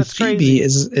 What? And That's Phoebe crazy.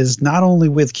 is not only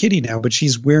with Kitty now, but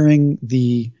she's wearing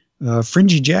the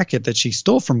fringy jacket that she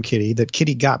stole from Kitty, that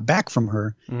Kitty got back from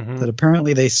her, that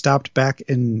apparently they stopped back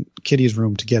in Kitty's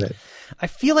room to get it. I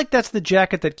feel like that's the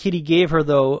jacket that Kitty gave her,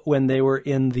 though, when they were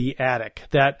in the attic,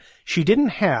 that she didn't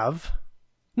have.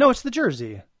 No, it's the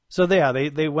jersey. So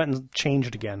they went and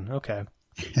changed again. Okay.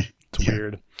 It's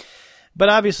weird. But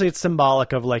obviously it's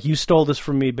symbolic of like, you stole this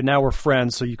from me, but now we're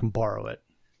friends, so you can borrow it.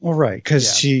 Well, right,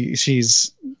 because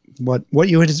she's what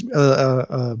you had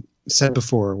said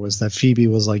before was that Phoebe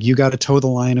was like, you got to toe the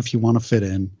line if you want to fit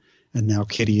in. And now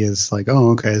Kitty is like,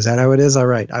 oh, okay, is that how it is? All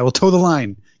right, I will toe the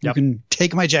line. You can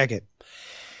take my jacket.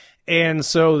 And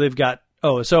so they've got,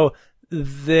 so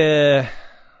the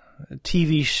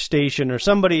TV station or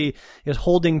somebody is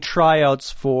holding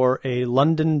tryouts for a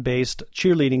London-based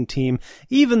cheerleading team,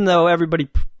 even though everybody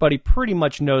pretty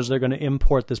much knows they're going to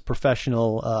import this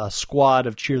professional squad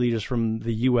of cheerleaders from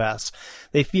the U.S.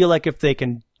 They feel like if they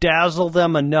can dazzle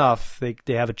them enough,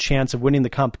 they have a chance of winning the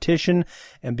competition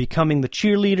and becoming the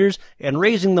cheerleaders and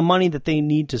raising the money that they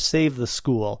need to save the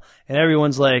school. And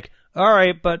everyone's like, all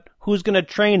right, but who's going to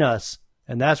train us?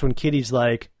 And that's when Kitty's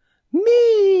like,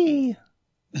 me!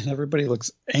 And everybody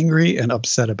looks angry and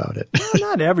upset about it. Well,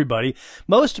 not everybody.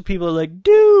 Most people are like,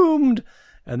 doomed.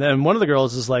 And then one of the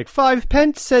girls is like, 5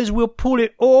 pence says we'll pull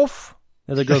it off.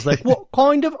 And the girl's like, what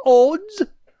kind of odds?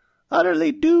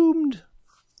 Utterly doomed.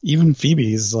 Even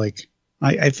Phoebe is like,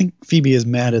 I think Phoebe is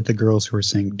mad at the girls who are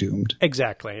saying doomed.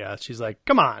 Exactly, yeah. She's like,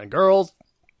 come on, girls.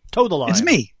 Toe the line. It's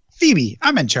me, Phoebe.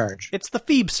 I'm in charge. It's the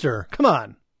Phoebster. Come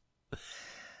on.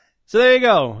 So there you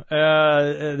go.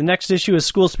 The next issue is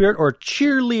School Spirit, or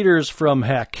Cheerleaders from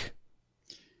Heck.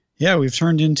 Yeah, we've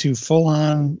turned into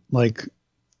full-on, like,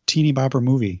 teeny bopper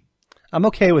movie. I'm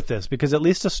okay with this, because at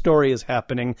least a story is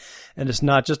happening, and it's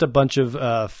not just a bunch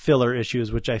of filler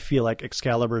issues, which I feel like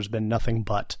Excalibur's been nothing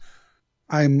but.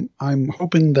 I'm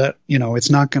hoping that, it's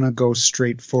not going to go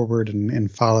straight forward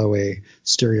and follow a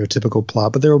stereotypical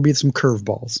plot, but there will be some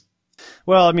curveballs.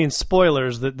 Well, I mean,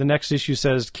 spoilers, the next issue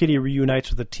says Kitty reunites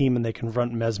with the team and they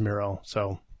confront Mesmero,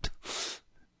 so...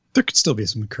 There could still be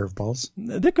some curveballs.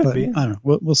 There could be. I don't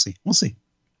know. We'll see. We'll see.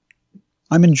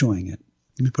 I'm enjoying it.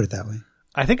 Let me put it that way.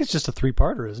 I think it's just a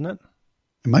 3-parter, isn't it?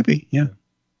 It might be, yeah.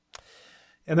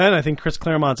 And then I think Chris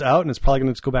Claremont's out, and it's probably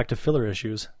going to go back to filler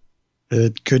issues.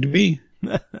 It could be.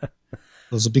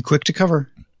 Those will be quick to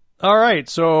cover. All right.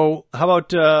 So how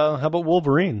about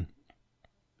Wolverine?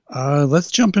 Let's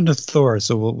jump into Thor.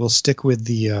 So we'll stick with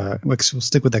we'll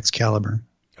stick with Excalibur.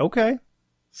 Okay.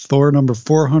 Thor number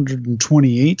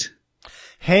 428.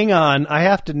 Hang on, I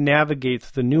have to navigate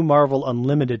through the new Marvel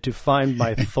Unlimited to find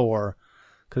my Thor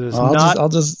because I'll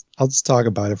just talk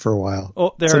about it for a while.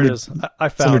 Oh, there it is. I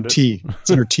found it.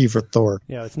 It's under T for Thor.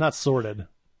 Yeah, it's not sorted.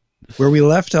 Where we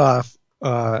left off,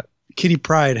 Kitty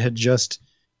Pryde had just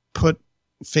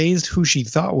phased who she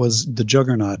thought was the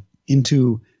Juggernaut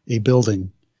into a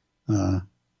building,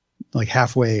 like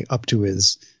halfway up to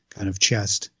his kind of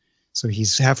chest. So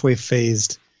he's halfway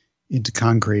phased into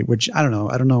concrete, which I don't know.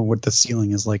 I don't know what the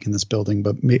ceiling is like in this building,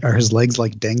 but are his legs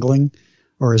like dangling,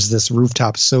 or is this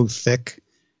rooftop so thick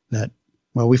that,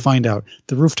 well, we find out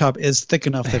the rooftop is thick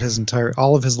enough that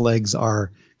all of his legs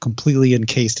are completely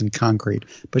encased in concrete.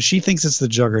 But she thinks it's the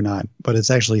Juggernaut, but it's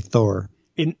actually Thor.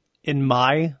 In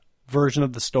my version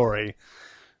of the story,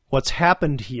 what's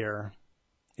happened here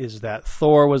is that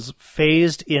Thor was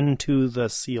phased into the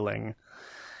ceiling,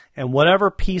 and whatever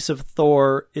piece of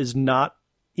Thor is not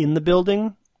in the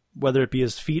building, whether it be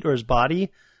his feet or his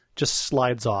body, just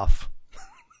slides off.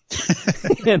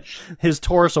 And his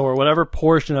torso or whatever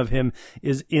portion of him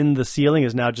is in the ceiling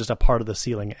is now just a part of the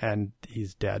ceiling, and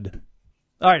he's dead.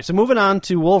 All right, so moving on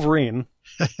to Wolverine.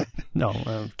 No,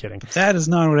 I'm kidding. That is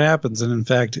not what happens. And in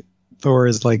fact, Thor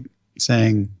is like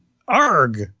saying,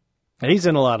 "Arg!" He's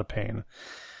in a lot of pain.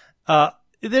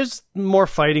 There's more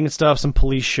fighting and stuff. Some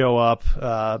police show up,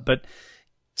 but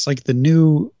it's like the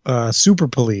new super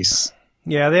police.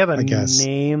 Yeah, they have a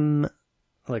name,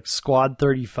 like Squad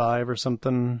 35 or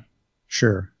something.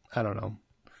 Sure. I don't know.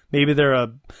 Maybe they're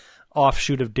a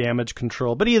offshoot of Damage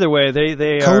Control. But either way,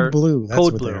 they Code are... Blue. That's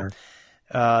Code what Blue. they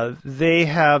are. They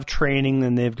have training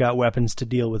and they've got weapons to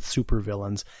deal with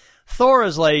supervillains. Thor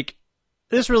is like,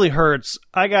 this really hurts.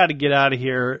 I got to get out of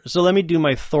here. So let me do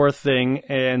my Thor thing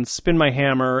and spin my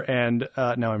hammer, and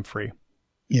now I'm free.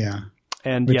 Yeah.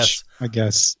 And which, yes, I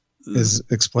guess, is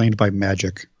explained by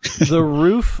magic. The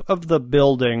roof of the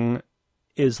building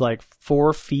is like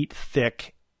 4 feet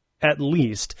thick, at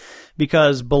least,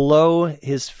 because below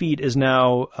his feet is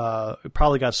now it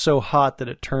probably got so hot that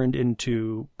it turned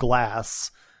into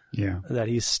glass. Yeah. That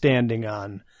he's standing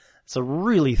on. It's a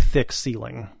really thick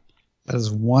ceiling. That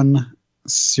is one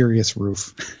serious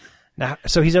roof. Now,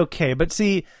 so he's okay, but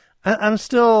see, I'm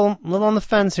still a little on the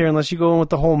fence here, unless you go in with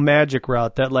the whole magic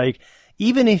route. That, like,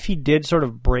 even if he did sort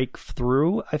of break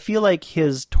through, I feel like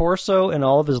his torso and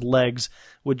all of his legs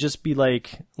would just be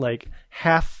like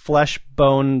half flesh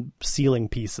bone ceiling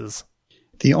pieces.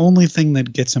 The only thing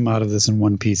that gets him out of this in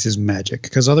one piece is magic,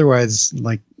 because otherwise,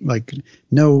 like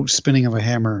no spinning of a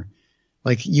hammer,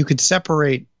 like you could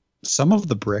separate some of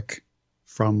the brick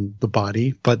from the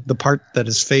body, but the part that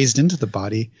is phased into the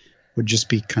body would just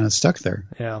be kind of stuck there.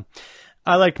 Yeah.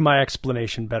 I liked my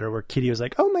explanation better, where Kitty was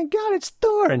like, "Oh my God, it's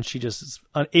Thor," and she just is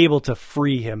unable to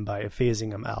free him by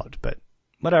phasing him out. But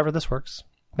whatever, this works.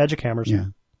 Magic hammers. Yeah.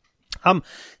 On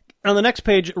the next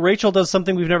page, Rachel does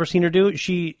something we've never seen her do.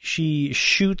 She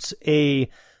shoots a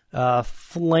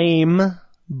flame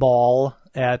ball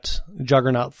at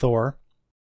Juggernaut Thor.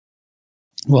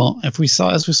 Well, as we saw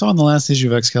in the last issue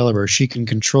of Excalibur, she can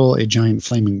control a giant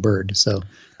flaming bird. So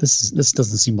this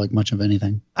doesn't seem like much of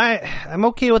anything. I'm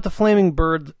okay with the flaming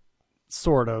bird,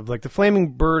 sort of. Like, the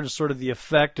flaming bird is sort of the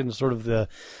effect and sort of the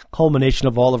culmination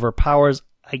of all of her powers.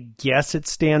 I guess it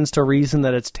stands to reason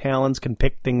that its talons can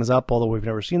pick things up, although we've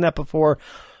never seen that before.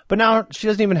 But now she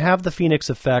doesn't even have the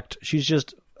Phoenix effect. She's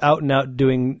just out and out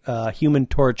doing Human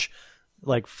Torch,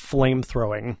 like, flame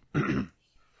throwing.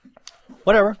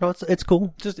 Whatever. No, it's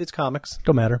cool. It's comics.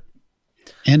 Don't matter.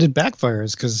 And it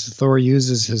backfires because Thor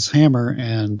uses his hammer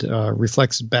and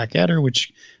reflects it back at her,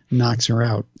 which knocks her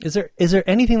out. Is there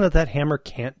anything that hammer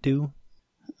can't do?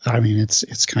 I mean,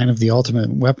 it's kind of the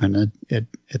ultimate weapon.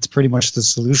 It's pretty much the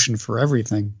solution for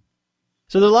everything.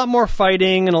 So there's a lot more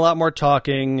fighting and a lot more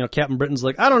talking. You know, Captain Britain's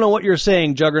like, "I don't know what you're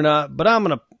saying, Juggernaut, but I'm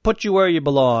gonna put you where you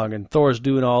belong." And Thor's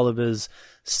doing all of his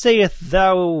 "saith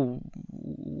thou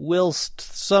willst,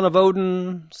 son of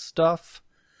Odin" stuff.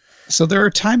 So there are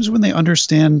times when they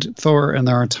understand Thor, and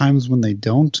there are times when they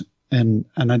don't. And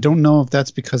I don't know if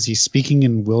that's because he's speaking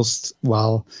in whilst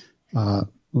while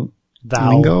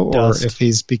lingo, or if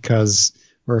it's because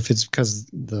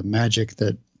the magic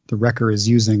that the Wrecker is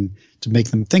using to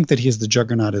make them think that he is the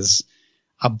Juggernaut is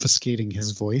obfuscating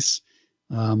his voice.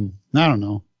 I don't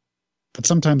know, but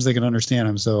sometimes they can understand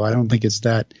him, so I don't think it's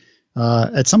that.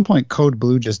 At some point, Code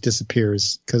Blue just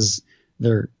disappears because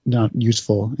they're not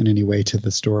useful in any way to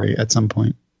the story at some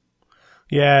point.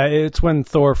 Yeah, it's when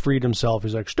Thor freed himself.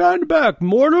 He's like, stand back,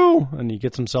 mortal! And he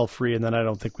gets himself free, and then I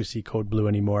don't think we see Code Blue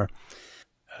anymore.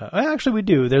 Actually, we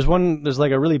do. There's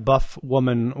like a really buff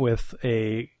woman with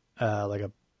a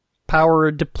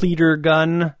power depleter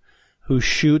gun who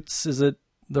shoots, is it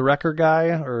the Wrecker guy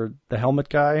or the helmet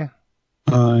guy?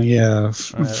 Yeah,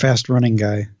 fast running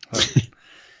guy.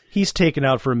 He's taken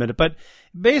out for a minute, but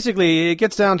basically it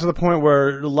gets down to the point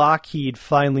where Lockheed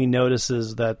finally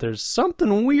notices that there's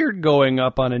something weird going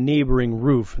up on a neighboring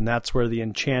roof, and that's where the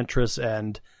Enchantress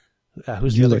and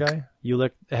who's the other guy?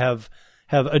 Ulick have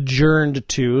adjourned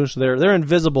to. So they're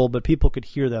invisible, but people could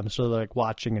hear them, so they're like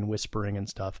watching and whispering and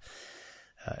stuff.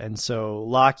 And so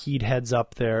Lockheed heads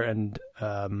up there and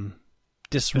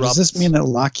disrupts. Does this mean that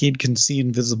Lockheed can see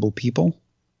invisible people,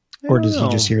 or does he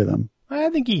just hear them? I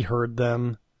think he heard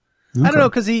them. Okay. I don't know,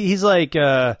 because he's like,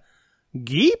 Geep,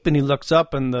 and he looks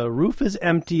up, and the roof is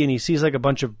empty, and he sees like a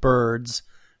bunch of birds,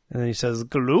 and then he says,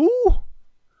 glue?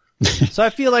 So I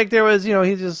feel like there was,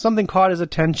 something caught his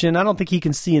attention. I don't think he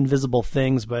can see invisible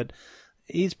things, but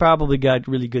he's probably got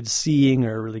really good seeing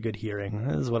or really good hearing.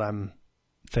 This is what I'm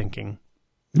thinking.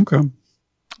 Okay.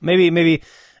 Maybe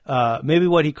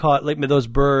what he caught, like those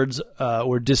birds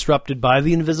were disrupted by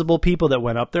the invisible people that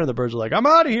went up there, and the birds were like, I'm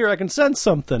out of here, I can sense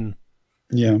something.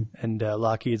 Yeah. And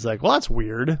Lockheed's like, well, that's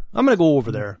weird. I'm going to go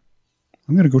over there.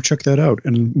 I'm going to go check that out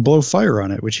and blow fire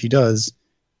on it, which he does.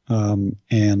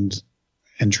 And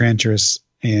Enchantress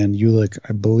and Ulick,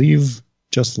 I believe,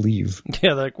 just leave.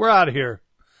 Yeah, they're like, we're out of here.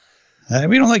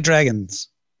 We don't like dragons.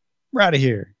 We're out of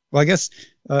here. Well, I guess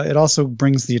it also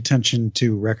brings the attention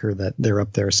to Wrecker that they're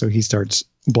up there, so he starts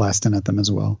blasting at them as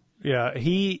well. Yeah,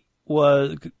 he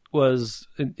was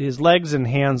his legs and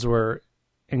hands were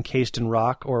encased in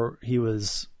rock, or he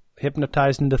was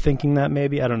hypnotized into thinking that,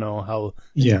 maybe. I don't know how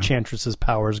Enchantress's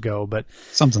powers go, but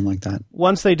something like that.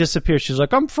 Once they disappear, she's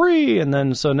like, I'm free. And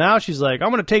then, so now she's like, I'm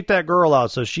going to take that girl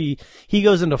out. So he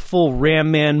goes into full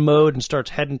Ram Man mode and starts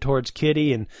heading towards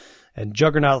Kitty, and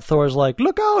Juggernaut Thor's like,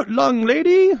 look out, young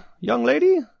lady,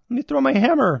 let me throw my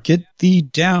hammer. Get thee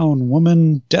down,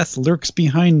 woman, death lurks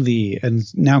behind thee. And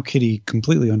now Kitty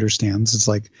completely understands. It's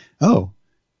like, oh,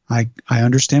 I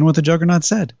understand what the Juggernaut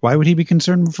said. Why would he be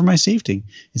concerned for my safety?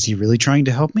 Is he really trying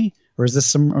to help me? Or is this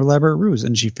some elaborate ruse?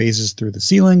 And she phases through the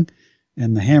ceiling,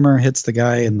 and the hammer hits the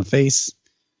guy in the face,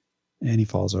 and he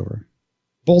falls over.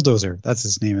 Bulldozer. That's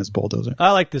his name, is Bulldozer.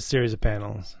 I like this series of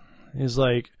panels. He's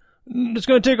like, it's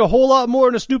going to take a whole lot more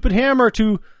than a stupid hammer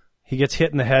to... He gets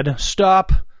hit in the head.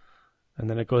 Stop. And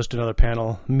then it goes to another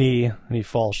panel. Me. And he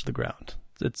falls to the ground.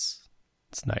 It's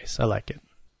nice. I like it.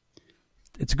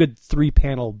 It's a good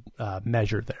 3-panel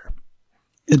measure there.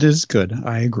 It is good.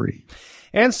 I agree.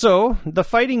 And so the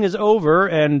fighting is over,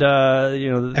 and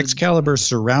Excalibur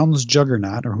surrounds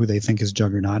Juggernaut, or who they think is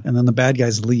Juggernaut, and then the bad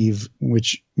guys leave,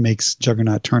 which makes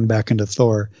Juggernaut turn back into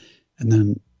Thor. And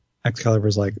then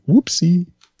Excalibur's like, "Whoopsie."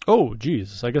 Oh,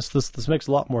 geez. I guess this makes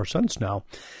a lot more sense now.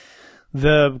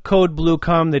 The Code Blue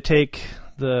come. They take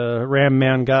the Ram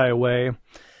Man guy away,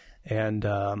 and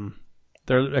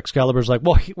Excalibur's like,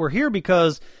 well, we're here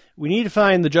because we need to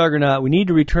find the Juggernaut. We need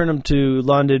to return him to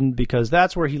London because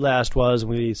that's where he last was.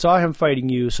 And we saw him fighting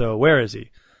you, so where is he?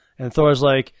 And Thor's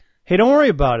like, hey, don't worry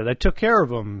about it. I took care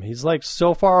of him. He's like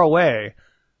so far away.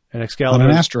 And Excalibur,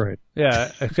 on an asteroid.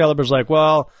 Yeah, Excalibur's like,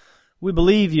 well, we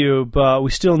believe you, but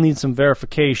we still need some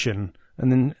verification. And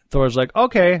then Thor's like,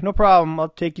 okay, no problem. I'll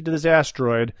take you to this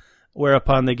asteroid.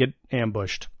 Whereupon they get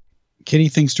ambushed. Kitty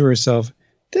thinks to herself,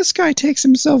 this guy takes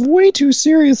himself way too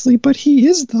seriously, but he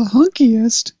is the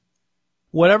hunkiest.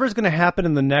 Whatever's going to happen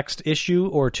in the next issue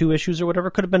or 2 issues or whatever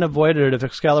could have been avoided if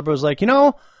Excalibur was like,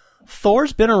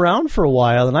 Thor's been around for a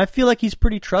while, and I feel like he's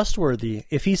pretty trustworthy.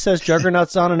 If he says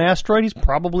Juggernaut's on an asteroid, he's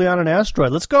probably on an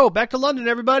asteroid. Let's go. Back to London,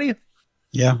 everybody.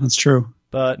 Yeah, that's true.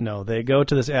 But no, they go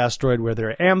to this asteroid where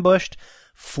they're ambushed,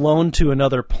 flown to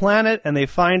another planet, and they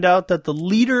find out that the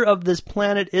leader of this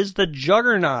planet is the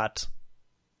Juggernaut.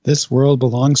 This world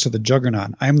belongs to the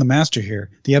Juggernaut. I am the master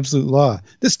here, the absolute law.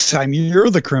 This time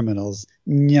you're the criminals.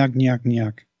 Nyuk, nyuk,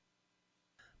 nyuk.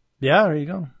 Yeah, there you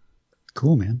go.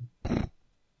 Cool, man.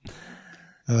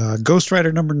 Ghost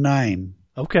Rider number 9.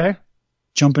 Okay.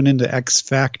 Jumping into X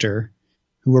Factor,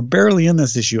 who are barely in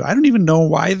this issue. I don't even know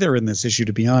why they're in this issue,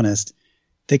 to be honest.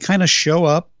 They kind of show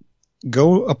up,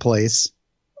 go a place,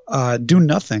 do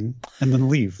nothing, and then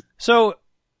leave. So...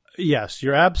 Yes,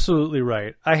 you're absolutely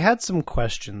right. I had some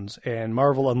questions, and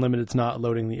Marvel Unlimited's not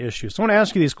loading the issue. So I want to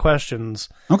ask you these questions.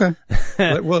 Okay.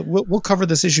 We'll cover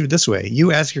this issue this way.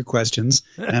 You ask your questions,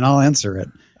 and I'll answer it.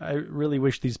 I really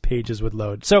wish these pages would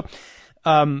load. So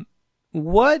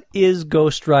What is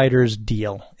Ghost Rider's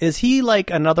deal? Is he like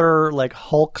another like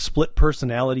Hulk split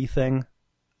personality thing?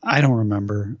 I don't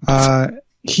remember.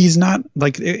 He's not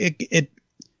like it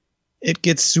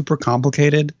gets super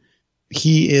complicated.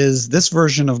 This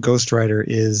version of Ghost Rider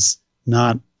is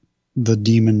not the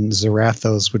demon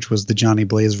Zarathos, which was the Johnny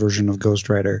Blaze version of Ghost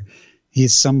Rider.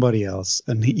 He's somebody else,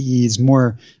 and he's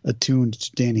more attuned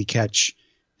to Danny Ketch,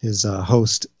 his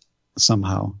host,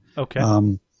 somehow. Okay.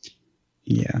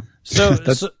 Yeah. So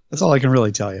that's all I can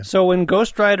really tell you. So when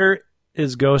Ghost Rider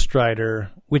is Ghost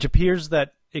Rider, which appears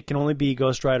that it can only be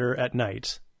Ghost Rider at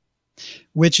night,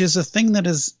 which is a thing that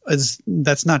is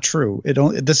that's not true.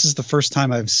 This is the first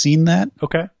time I've seen that.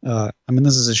 Okay. I mean,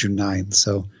 this is issue 9,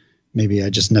 so maybe I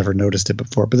just never noticed it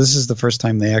before. But this is the first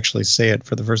time they actually say it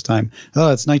for the first time.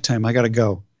 Oh, it's nighttime. I got to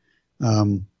go.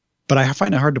 But I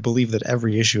find it hard to believe that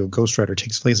every issue of Ghost Rider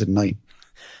takes place at night.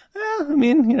 I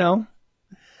mean,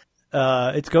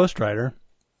 it's Ghost Rider.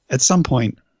 At some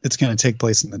point, it's going to take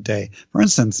place in the day. For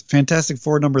instance, Fantastic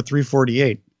Four number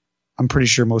 348. I'm pretty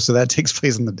sure most of that takes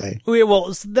place in the day.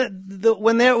 Well,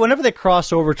 whenever they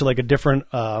cross over to like a different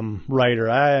writer,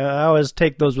 I always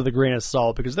take those with a grain of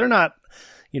salt because they're not,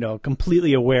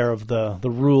 completely aware of the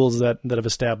rules that have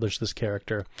established this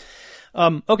character.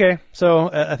 Okay, so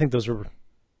I think those were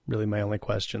really my only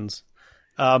questions.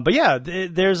 But yeah,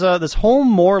 there's this whole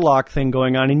Morlock thing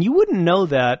going on, and you wouldn't know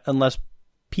that unless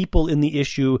people in the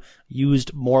issue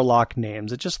used Morlock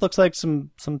names. It just looks like some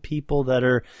people that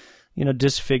are,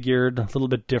 disfigured, a little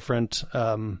bit different,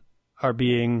 are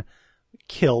being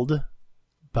killed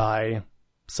by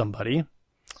somebody.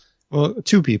 Well,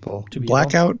 two people.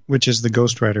 Blackout, which is the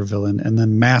Ghost Rider villain, and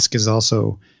then Mask is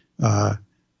also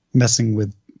messing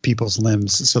with people's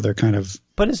limbs, so they're kind of...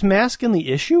 But is Mask in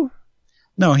the issue?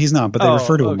 No, he's not, but they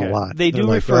refer to him a lot. They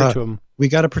do refer to him. We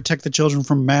got to protect the children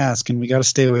from Mask, and we got to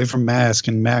stay away from Mask,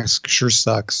 and Mask sure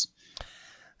sucks.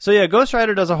 So yeah, Ghost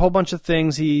Rider does a whole bunch of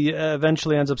things. He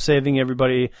eventually ends up saving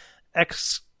everybody.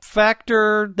 X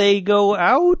Factor, they go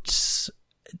out,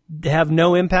 have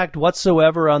no impact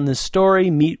whatsoever on this story,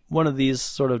 meet one of these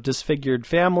sort of disfigured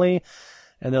family,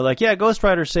 and they're like, yeah, Ghost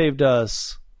Rider saved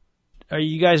us.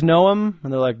 You guys know him?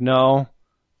 And they're like, no.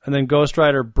 And then Ghost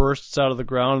Rider bursts out of the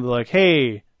ground, and they're like,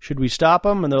 hey, should we stop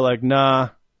him? And they're like, nah,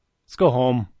 let's go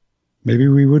home. Maybe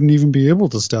we wouldn't even be able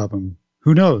to stop him.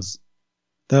 Who knows?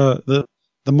 The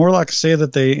Morlocks say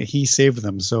that he saved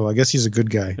them, so I guess he's a good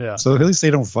guy. Yeah. So at least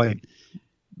they don't fight.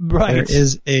 Right.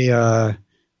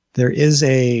 There is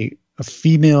a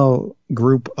female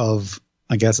group of,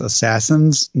 I guess,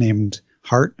 assassins named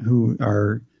Heart who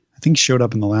are, I think, showed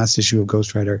up in the last issue of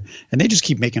Ghost Rider, and they just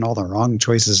keep making all the wrong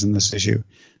choices in this issue.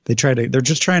 They're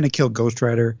just trying to kill Ghost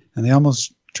Rider, and they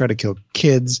almost try to kill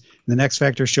kids. And the X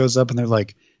Factor shows up, and they're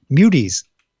like, muties.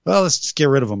 Well, let's just get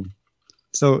rid of them.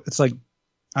 So it's like,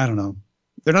 I don't know.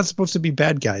 They're not supposed to be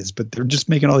bad guys, but they're just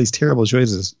making all these terrible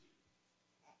choices.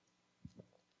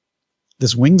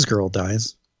 This Wings girl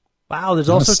dies. Wow, there's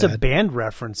all sorts of band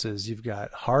references. You've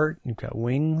got Heart, you've got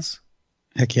Wings.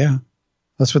 Heck yeah.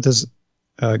 That's what this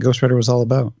Ghost Rider was all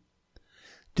about.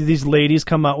 Do these ladies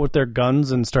come out with their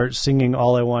guns and start singing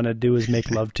All I Want to Do Is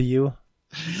Make Love to You?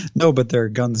 No, but their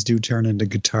guns do turn into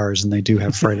guitars, and they do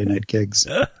have Friday night gigs.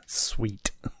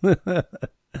 Sweet.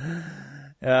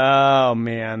 Oh,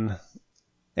 man.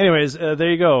 Anyways,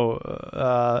 there you go.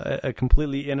 A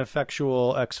completely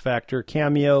ineffectual X Factor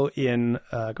cameo in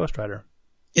Ghost Rider.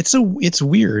 It's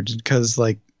weird because,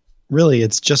 like, really,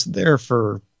 it's just there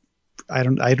for I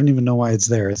don't even know why it's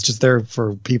there. It's just there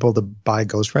for people to buy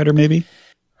Ghost Rider. Maybe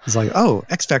it's like, oh,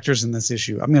 X Factor's in this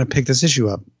issue. I'm going to pick this issue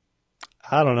up.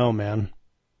 I don't know, man.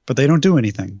 But they don't do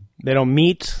anything. They don't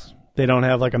meet. They don't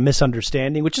have like a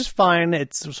misunderstanding, which is fine.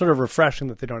 It's sort of refreshing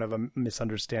that they don't have a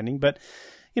misunderstanding, but.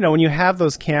 When you have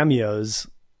those cameos,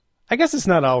 I guess it's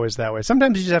not always that way.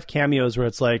 Sometimes you just have cameos where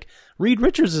it's like, Reed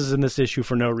Richards is in this issue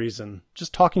for no reason,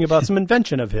 just talking about some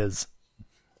invention of his.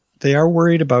 They are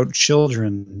worried about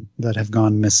children that have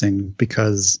gone missing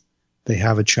because they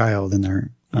have a child in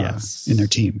their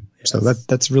team. Yes. So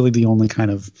that's really the only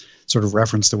kind of sort of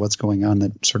reference to what's going on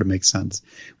that sort of makes sense.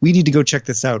 We need to go check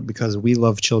this out because we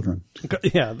love children.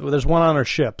 Yeah, there's one on our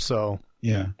ship, so...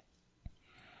 Yeah.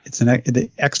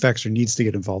 The X Factor needs to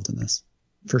get involved in this,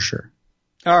 for sure.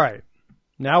 All right.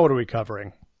 Now what are we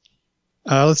covering?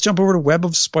 Let's jump over to Web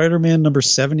of Spider-Man number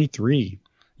 73.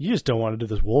 You just don't want to do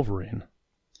this Wolverine.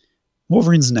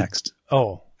 Wolverine's next.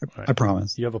 Oh. I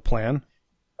promise. You have a plan?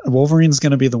 Wolverine's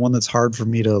going to be the one that's hard for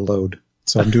me to load,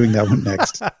 so I'm doing that one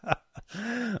next.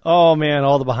 Oh, man,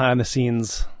 all the behind the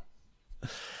scenes.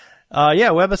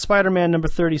 Web of Spider-Man number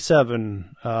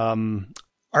 37.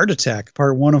 Art Attack,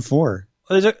 part 1 of 4.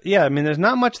 There's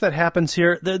not much that happens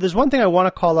here. There's one thing I want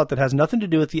to call out that has nothing to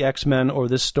do with the X-Men or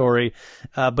this story,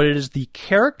 but it is the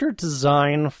character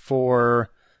design for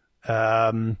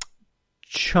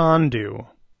Chandu.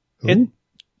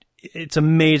 It's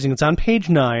amazing. It's on page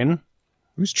 9.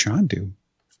 Who's Chandu?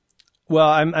 Well,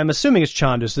 I'm assuming it's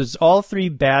Chandu. So it's all 3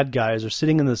 bad guys are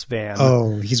sitting in this van.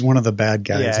 Oh, he's one of the bad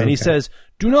guys. Yeah, and he says,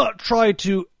 "Do not try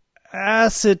to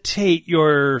acetate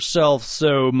yourself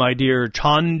so, my dear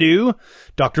Chandu.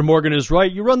 Dr. Morgan is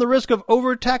right. You run the risk of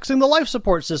overtaxing the life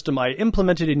support system I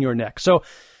implemented in your neck." So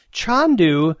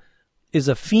Chandu is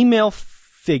a female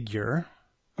figure.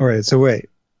 All right, so wait.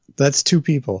 That's 2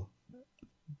 people.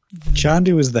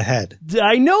 Chandu is the head.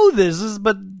 I know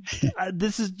but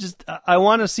this is just, I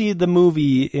want to see the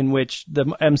movie in which the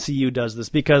MCU does this,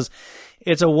 because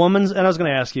it's a woman's, and I was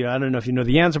going to ask you, I don't know if you know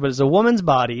the answer, but it's a woman's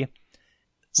body.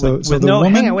 With no,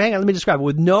 woman, hang on, let me describe it.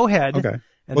 With no head. Okay.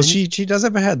 Well, she does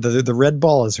have a head. The red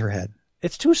ball is her head.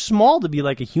 It's too small to be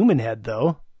like a human head,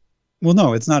 though. Well,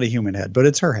 no, it's not a human head, but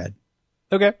it's her head.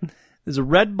 Okay. There's a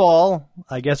red ball,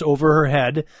 I guess, over her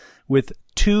head with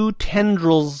 2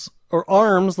 tendrils or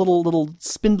arms, little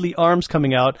spindly arms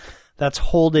coming out that's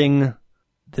holding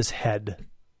this head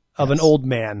of an old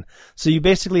man. So you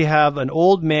basically have an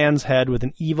old man's head with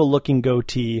an evil-looking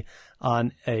goatee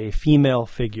on a female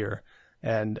figure.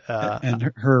 And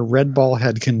her red ball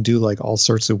head can do like all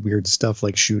sorts of weird stuff,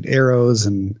 like shoot arrows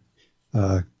and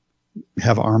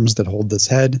have arms that hold this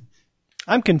head.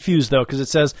 I'm confused, though, because it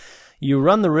says, "You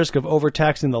run the risk of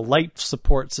overtaxing the life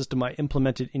support system I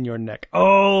implemented in your neck."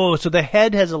 Oh, so the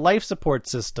head has a life support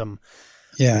system.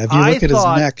 Yeah, if you look at his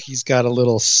neck, he's got a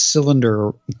little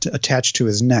cylinder attached to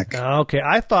his neck. Okay,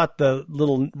 I thought the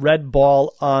little red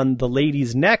ball on the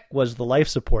lady's neck was the life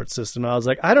support system. I was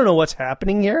like, I don't know what's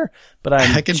happening here, but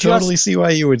I can totally see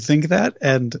why you would think that,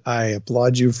 and I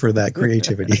applaud you for that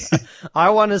creativity. I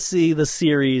want to see the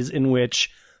series in which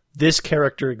this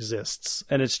character exists,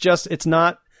 and it's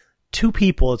not 2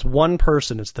 people, it's 1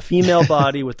 person. It's the female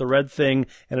body with the red thing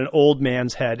and an old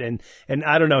man's head. And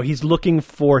I don't know, he's looking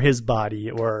for his body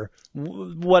or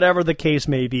whatever the case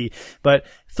may be. But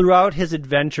throughout his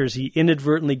adventures, he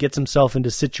inadvertently gets himself into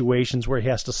situations where he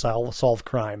has to solve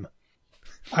crime.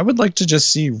 I would like to just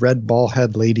see Red Ball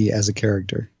Head Lady as a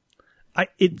character.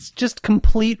 It's just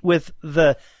complete with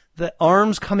the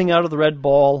arms coming out of the red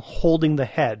ball holding the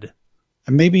head.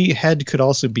 And maybe Head could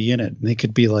also be in it. And they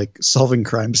could be like solving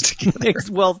crimes together.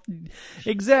 Well,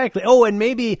 exactly. Oh, and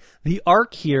maybe the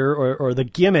arc here or the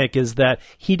gimmick is that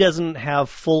he doesn't have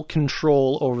full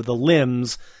control over the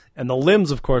limbs. And the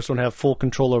limbs, of course, don't have full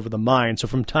control over the mind. So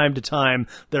from time to time,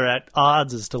 they're at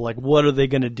odds as to like, what are they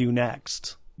going to do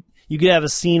next? You could have a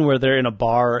scene where they're in a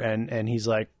bar and he's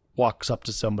like, walks up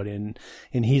to somebody and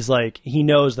he's like, he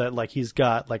knows that like he's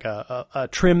got like a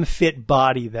trim fit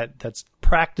body that's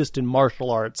practiced in martial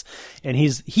arts, and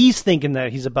he's thinking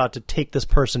that he's about to take this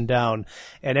person down,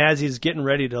 and as he's getting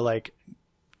ready to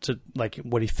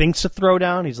what he thinks to throw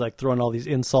down, he's like throwing all these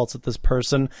insults at this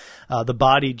person. The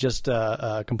body just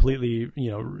completely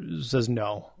says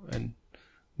no, and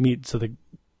so the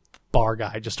bar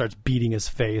guy just starts beating his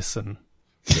face, and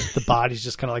the body's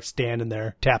just kind of like standing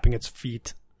there tapping its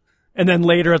feet. And then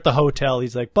later at the hotel,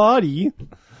 he's like, "Body,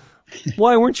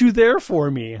 why weren't you there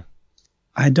for me?"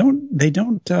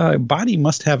 Body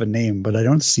must have a name, but I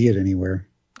don't see it anywhere.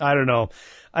 I don't know.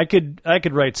 I could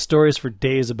write stories for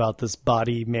days about this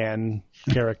Body Man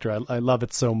character. I love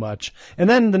it so much. And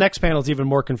then the next panel is even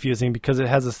more confusing because it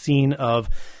has a scene of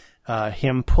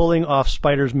him pulling off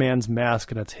Spider-Man's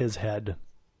mask, and it's his head.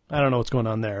 I don't know what's going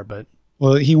on there, but...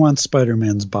 Well, he wants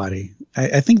Spider-Man's body.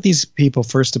 I think these people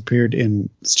first appeared in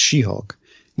She-Hulk.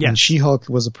 Yeah. And She-Hulk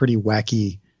was a pretty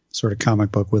wacky sort of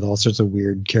comic book with all sorts of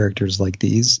weird characters like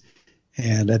these.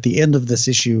 And at the end of this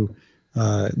issue,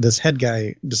 this head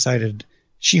guy decided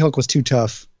She-Hulk was too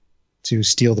tough to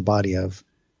steal the body of.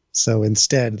 So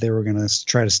instead, they were going to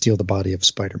try to steal the body of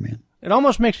Spider-Man. It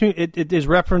almost makes me, it is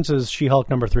references She-Hulk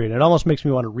number 3, and it almost makes me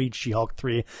want to read She-Hulk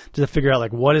 3 to figure out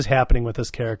like what is happening with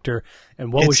this character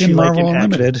and what was she like in action.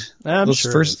 Unlimited.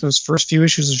 Those first few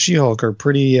issues of She-Hulk are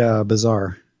pretty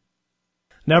bizarre.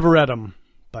 Never read them,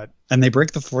 but... And they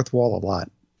break the fourth wall a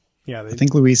lot. Yeah. I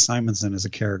think Louise Simonson is a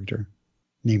character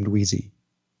named Wheezy.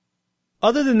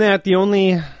 Other than that, the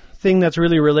only thing that's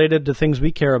really related to things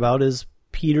we care about is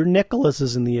Peter Nicholas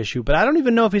is in the issue, but I don't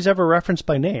even know if he's ever referenced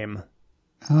by name.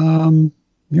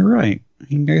 You're right.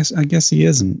 I guess he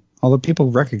isn't. Although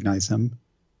people recognize him.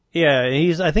 Yeah,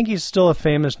 I think he's still a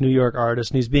famous New York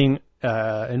artist, and he's being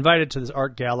invited to this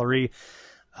art gallery.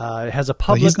 It has a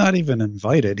public. Well, he's not even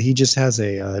invited. He just has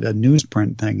a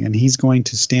newsprint thing, and he's going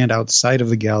to stand outside of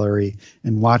the gallery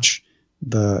and watch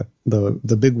the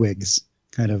bigwigs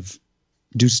kind of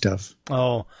do stuff.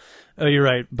 Oh, you're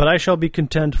right. But I shall be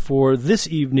content for this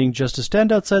evening just to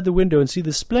stand outside the window and see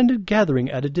the splendid gathering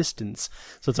at a distance.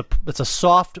 So it's a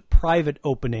soft private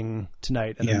opening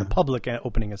tonight, and then the public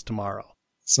opening is tomorrow.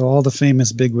 So all the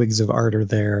famous bigwigs of art are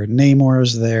there.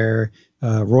 Namor's there.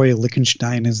 Roy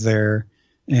Lichtenstein is there.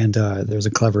 And there's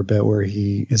a clever bit where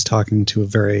he is talking to a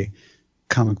very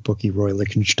comic booky Roy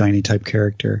Lichtenstein-y type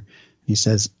character. He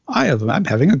says, I'm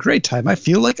having a great time. I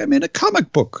feel like I'm in a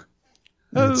comic book.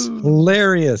 It's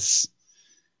hilarious.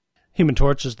 Human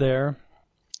Torch is there.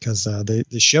 Because the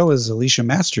show is Alicia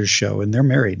Masters' show, and they're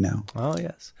married now. Oh,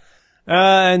 yes.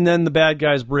 And then the bad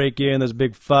guys break in. There's a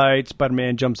big fight.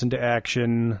 Spider-Man jumps into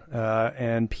action.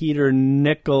 And Peter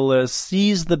Nicholas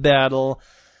sees the battle,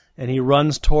 and he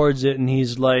runs towards it, and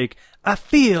he's like, I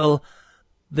feel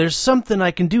there's something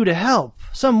I can do to help.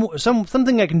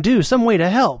 Something I can do, some way to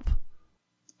help.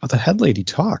 Oh, the head lady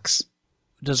talks.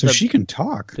 She can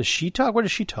talk. Does she talk? Where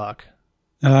does she talk?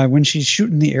 When she's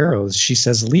shooting the arrows, she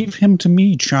says, leave him to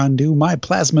me, Chandu. My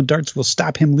plasma darts will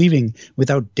stop him leaving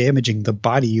without damaging the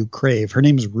body you crave. Her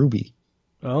name's Ruby.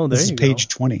 Oh, there you go. This is page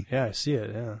 20. Yeah, I see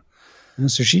it, yeah.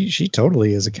 And so she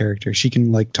totally is a character. She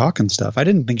can, like, talk and stuff. I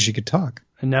didn't think she could talk.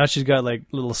 And now she's got, like,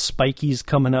 little spikies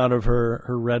coming out of her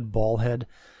red ball head.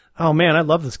 Oh, man, I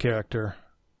love this character.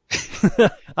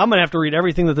 I'm going to have to read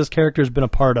everything that this character has been a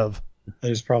part of.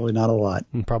 There's probably not a lot.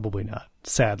 Probably not,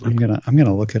 sadly. I'm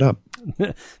gonna look it up.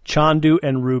 Chandu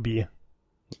and Ruby.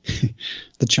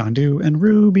 The Chandu and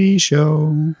Ruby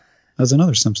show. That's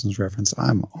another Simpsons reference.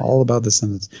 I'm all about the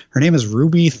Simpsons. Her name is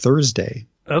Ruby Thursday.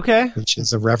 Okay. Which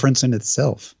is a reference in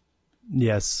itself.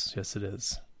 Yes, it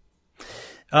is.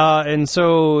 And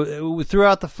so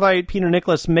throughout the fight, Peter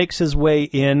Nicholas makes his way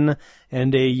in,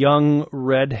 and a young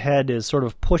redhead is sort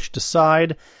of pushed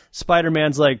aside.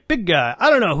 Spider-Man's like, big guy, I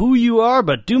don't know who you are,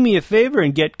 but do me a favor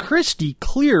and get Christy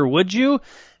clear, would you?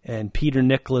 And Peter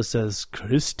Nicholas says,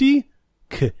 Christy?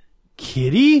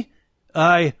 Kitty?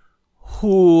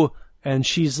 Who? And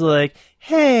she's like,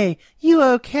 hey, you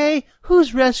okay?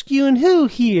 Who's rescuing who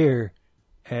here?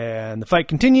 And the fight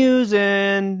continues,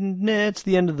 and it's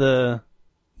the end of the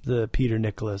Peter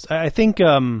Nicholas. I think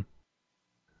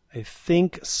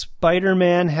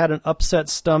Spider-Man had an upset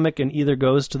stomach and either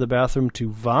goes to the bathroom to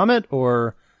vomit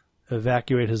or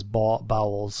evacuate his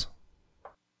bowels.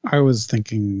 I was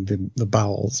thinking the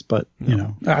bowels, but,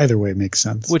 either way makes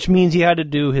sense. Which means he had to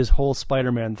do his whole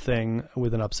Spider-Man thing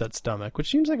with an upset stomach, which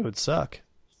seems like it would suck.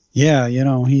 Yeah,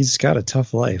 he's got a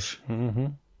tough life. Mm-hmm.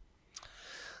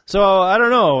 So, I don't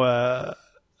know.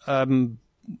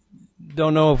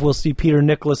 Don't know if we'll see Peter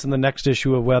Nicholas in the next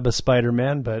issue of Web of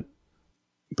Spider-Man, but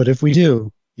if we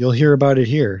do, you'll hear about it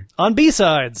here. On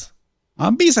B-Sides.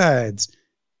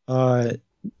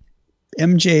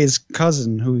 MJ's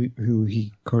cousin, who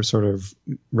he sort of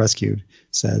rescued,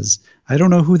 says, I don't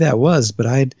know who that was,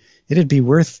 but it'd be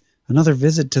worth another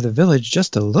visit to the village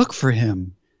just to look for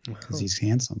him, because he's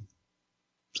handsome.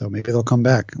 So maybe they'll come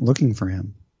back looking for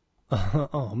him.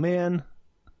 Oh, man.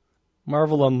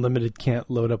 Marvel Unlimited can't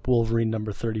load up Wolverine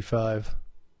number 35.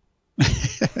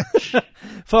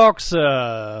 Folks,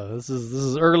 this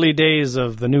is early days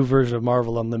of the new version of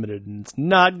Marvel Unlimited, and it's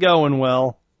not going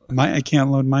well. I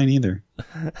can't load mine either.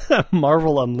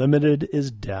 Marvel Unlimited is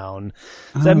down.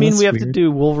 Does that mean we have to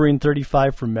do Wolverine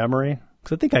 35 from memory?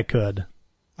 Because I think I could.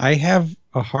 I have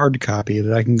a hard copy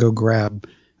that I can go grab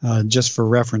just for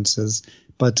references,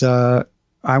 but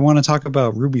I want to talk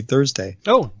about Ruby Thursday.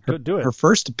 Oh, do it. Her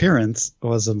first appearance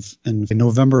was in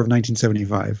November of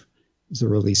 1975. Was the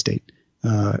release date.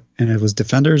 And it was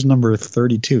Defenders number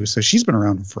 32. So she's been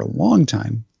around for a long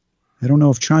time. I don't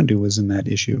know if Chandu was in that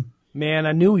issue. Man,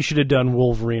 I knew we should have done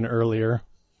Wolverine earlier.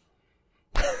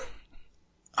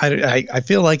 I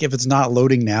feel like if it's not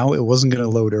loading now, it wasn't going to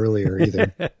load earlier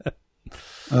either.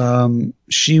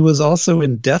 She was also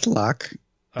in Deathlock,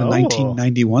 the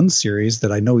 1991 series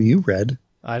that I know you read.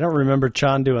 I don't remember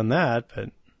Chandu in that,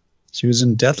 but she was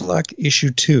in Deathlock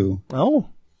issue 2. Oh.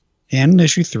 And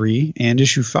issue 3 and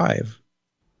issue 5.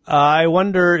 I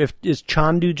wonder is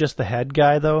Chandu just the head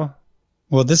guy, though?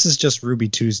 Well, this is just Ruby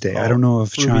Tuesday. I don't know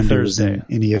if Chandu was in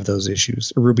any of those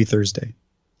issues. Or Ruby Thursday.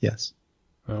 Yes.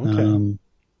 Okay.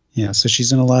 Yeah, so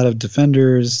she's in a lot of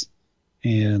Defenders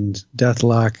and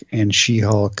Deathlock and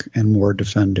She-Hulk and more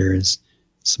Defenders.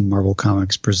 Some Marvel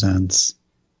Comics Presents.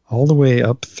 All the way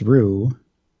up through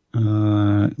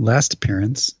last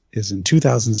appearance is in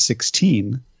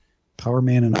 2016, Power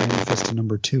Man and Iron Fist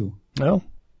number 2. Oh.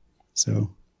 So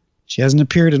she hasn't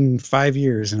appeared in 5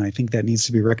 years, and I think that needs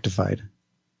to be rectified.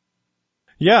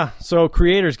 Yeah, so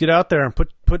creators, get out there and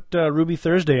put Ruby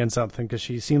Thursday in something, because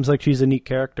she seems like she's a neat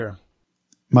character.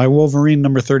 My Wolverine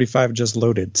number 35 just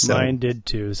loaded. So. Mine did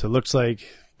too. So it looks like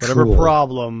whatever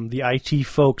problem, the IT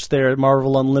folks there at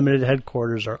Marvel Unlimited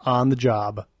headquarters are on the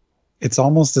job. It's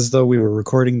almost as though we were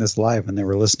recording this live and they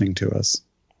were listening to us.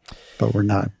 But we're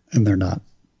not, and they're not.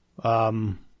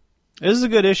 This is a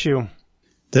good issue.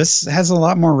 This has a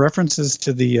lot more references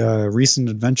to the recent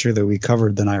adventure that we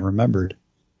covered than I remembered.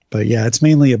 But yeah, it's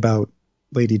mainly about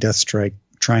Lady Deathstrike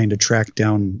trying to track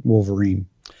down Wolverine.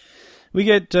 We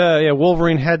get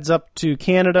Wolverine heads up to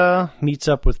Canada, meets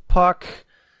up with Puck.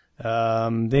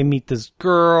 They meet this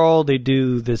girl. They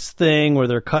do this thing where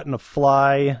they're cutting a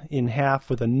fly in half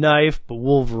with a knife, but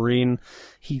Wolverine,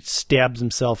 he stabs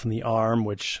himself in the arm,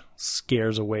 which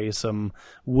scares away some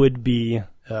would-be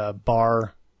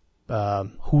bar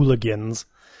hooligans.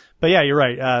 But yeah, you're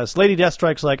right. So Lady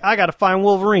Deathstrike's like, I gotta find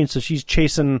Wolverine. So she's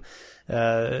chasing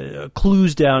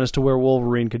clues down as to where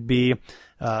Wolverine could be.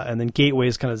 And then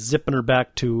Gateway's kind of zipping her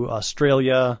back to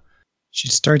Australia. She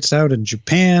starts out in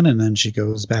Japan, and then she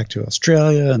goes back to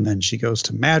Australia, and then she goes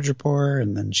to Madripoor,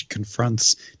 and then she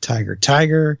confronts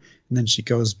Tiger, and then she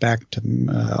goes back to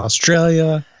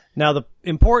Australia. Now, the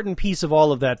important piece of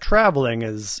all of that traveling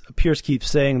is Pierce keeps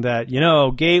saying that,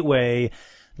 Gateway,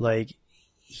 like,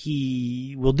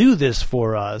 he will do this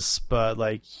for us, but,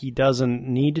 like, he doesn't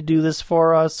need to do this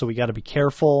for us, so we got to be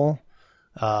careful.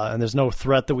 And there's no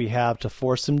threat that we have to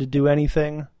force him to do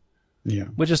anything. Yeah.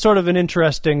 Which is sort of an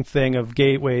interesting thing of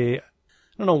Gateway. I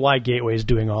don't know why Gateway's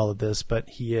doing all of this, but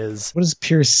he is. What does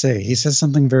Pierce say? He says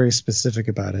something very specific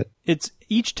about it. It's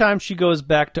each time she goes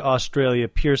back to Australia,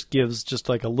 Pierce gives just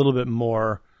like a little bit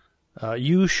more.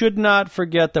 You should not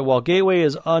forget that while Gateway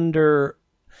is under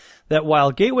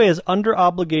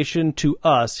obligation to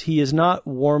us, he is not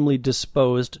warmly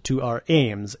disposed to our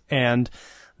aims, and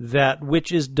that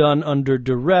which is done under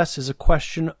duress is a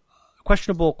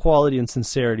questionable quality and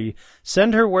sincerity.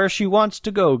 Send her where she wants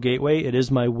to go, Gateway. It is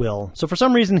my will. So for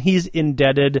some reason, he's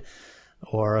indebted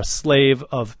or a slave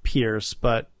of Pierce,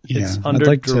 but it's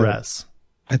under duress.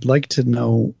 I'd like to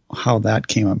know how that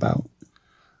came about.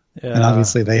 And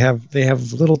obviously, they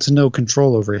have little to no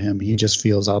control over him. He just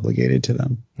feels obligated to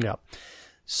them. Yeah.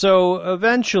 So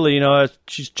eventually,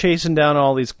 she's chasing down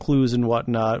all these clues and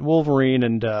whatnot. Wolverine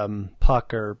and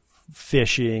Puck are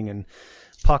fishing, and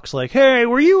Puck's like, hey,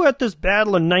 were you at this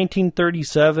battle in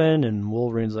 1937? And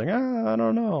Wolverine's like, I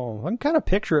don't know. I can kind of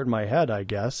picture it in my head, I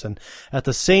guess. And at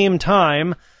the same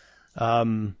time,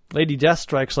 Lady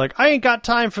Deathstrike's like, I ain't got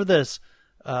time for this.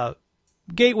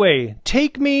 Gateway,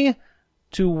 take me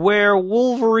to where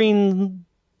Wolverine's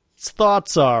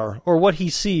thoughts are, or what he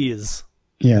sees.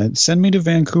 Yeah, send me to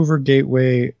Vancouver,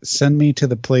 Gateway. Send me to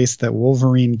the place that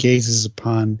Wolverine gazes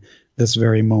upon this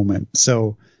very moment.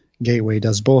 So Gateway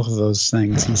does both of those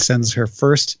things. He sends her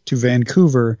first to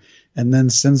Vancouver, and then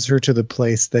sends her to the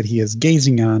place that he is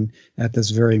gazing on at this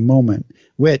very moment,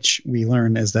 which we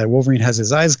learn is that Wolverine has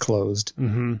his eyes closed,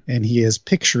 and he is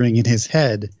picturing in his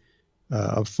head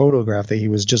a photograph that he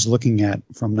was just looking at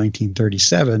from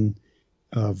 1937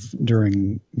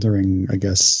 during I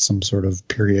guess some sort of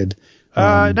period.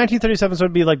 1937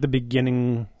 would be like the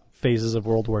beginning phases of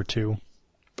World War II.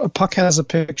 Puck has a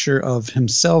picture of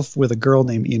himself with a girl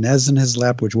named Inez in his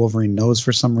lap, which Wolverine knows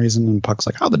for some reason. And Puck's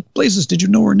like, how the blazes did you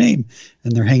know her name?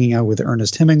 And they're hanging out with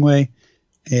Ernest Hemingway.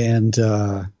 And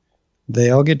they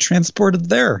all get transported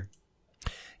there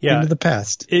into the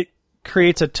past. It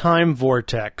creates a time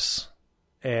vortex,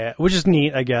 which is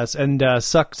neat, I guess, and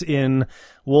sucks in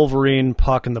Wolverine,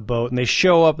 Puck, and the boat. And they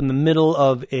show up in the middle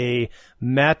of a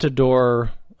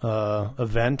Matador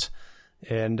event.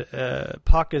 And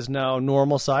Puck is now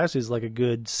normal size. He's like a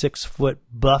good 6-foot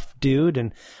buff dude,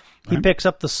 and he picks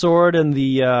up the sword and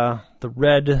the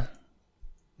red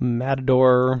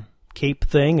Matador cape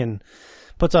thing and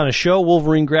puts on a show.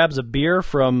 Wolverine grabs a beer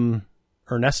from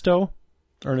Ernest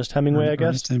Hemingway, I guess.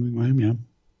 Ernest Hemingway, yeah.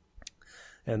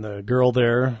 And the girl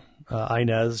there,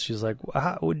 Inez, she's like,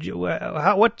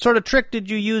 what sort of trick did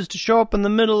you use to show up in the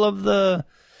middle of the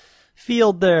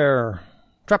field there?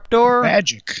 Trapdoor?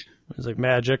 Magic. He's like,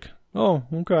 magic. Oh,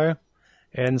 okay.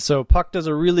 And so Puck does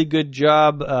a really good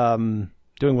job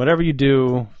doing whatever you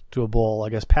do to a bull, I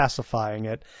guess, pacifying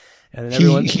it. And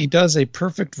then he does a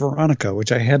perfect Veronica,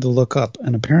 which I had to look up.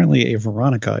 And apparently a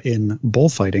Veronica in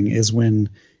bullfighting is when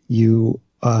you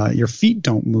your feet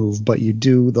don't move, but you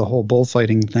do the whole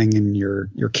bullfighting thing and your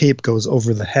cape goes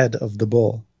over the head of the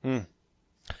bull.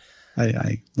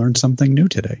 I learned something new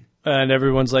today. And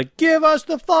everyone's like, give us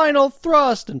the final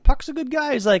thrust. And Puck's a good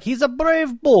guy. He's like, he's a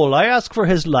brave bull. I ask for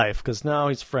his life because now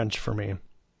he's French for me.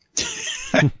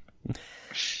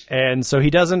 And so he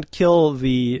doesn't kill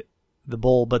the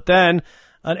bull, but then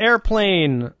an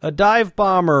airplane, a dive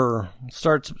bomber,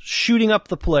 starts shooting up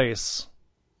the place.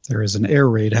 There is an air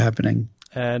raid happening.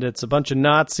 And it's a bunch of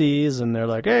Nazis, and they're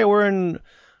like, hey, we're in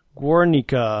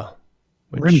Guernica.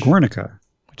 We're in Guernica.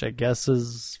 Which I guess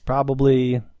is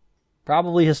probably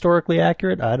historically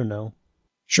accurate. I don't know.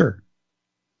 Sure.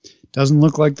 Doesn't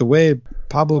look like the way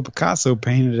Pablo Picasso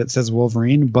painted it, says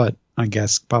Wolverine, but I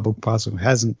guess Pablo Picasso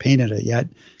hasn't painted it yet,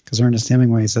 because Ernest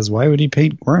Hemingway says, why would he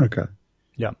paint Guernica?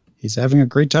 Yeah. He's having a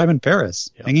great time in Paris,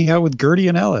 hanging out with Gertie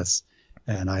and Ellis.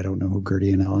 And I don't know who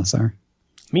Gertie and Ellis are.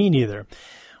 Me neither.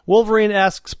 Wolverine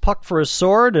asks Puck for a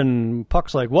sword, and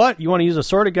Puck's like, what? You want to use a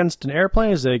sword against an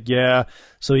airplane? He's like, yeah.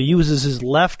 So he uses his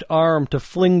left arm to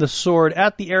fling the sword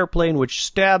at the airplane, which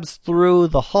stabs through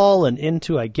the hull and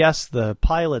into, I guess, the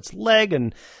pilot's leg,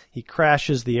 and he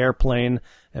crashes the airplane.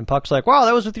 And Puck's like, wow,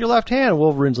 that was with your left hand. And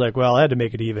Wolverine's like, well, I had to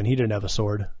make it even. He didn't have a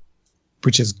sword.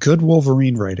 Which is good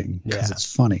Wolverine writing, because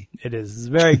it's funny. It is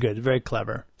very good, very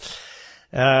clever.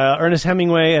 Ernest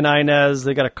Hemingway and Inez,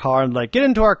 they got a car and like, get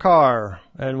into our car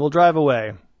and we'll drive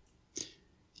away.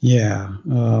 Yeah.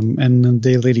 And then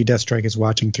Lady Deathstrike is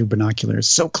watching through binoculars.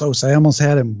 So close. I almost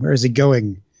had him. Where is he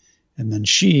going? And then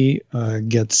she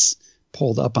gets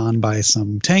pulled up on by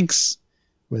some tanks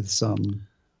with some...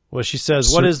 Well, she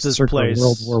says, what is this place?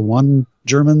 World War I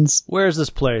Germans. Where is this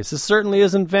place? This certainly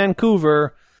isn't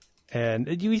Vancouver. And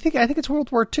I think it's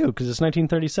World War II because it's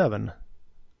 1937.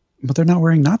 But they're not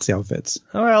wearing Nazi outfits.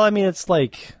 Well, I mean, it's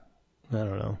like, I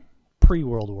don't know,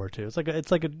 pre-World War II. It's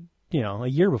like a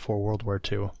year before World War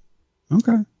II.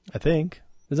 Okay. I think.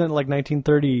 Isn't it like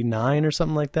 1939 or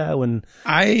something like that? When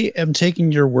I am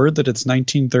taking your word that it's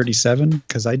 1937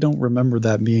 because I don't remember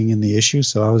that being in the issue,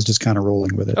 so I was just kind of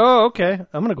rolling with it. Oh, okay.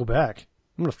 I'm going to go back.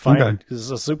 I'm going to find it because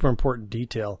it's a super important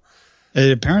detail.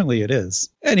 Apparently it is.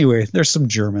 Anyway, there's some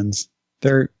Germans.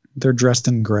 They're dressed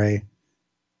in gray.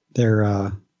 They're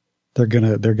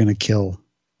gonna kill.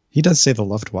 He does say the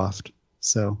Luftwaffe.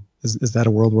 So is that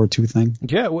a World War II thing?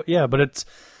 Yeah, but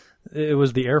it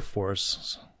was the Air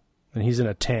Force, and he's in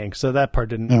a tank, so that part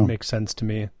didn't make sense to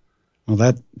me. Well,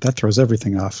 that throws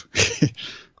everything off.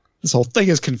 This whole thing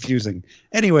is confusing.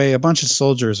 Anyway, a bunch of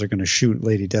soldiers are going to shoot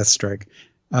Lady Deathstrike.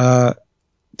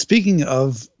 Speaking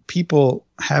of people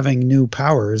having new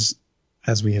powers,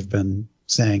 as we have been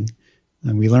saying,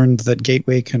 and we learned that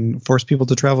Gateway can force people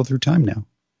to travel through time now.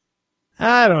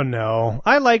 I don't know.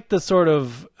 I like the sort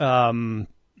of the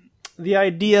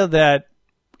idea that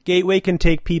Gateway can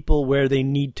take people where they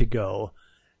need to go,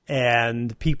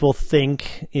 and people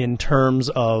think in terms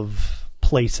of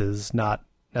places, not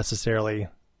necessarily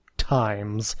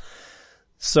times.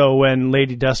 So when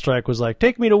Lady Deathstrike was like,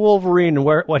 take me to Wolverine and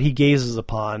what he gazes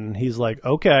upon, he's like,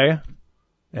 okay.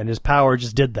 And his power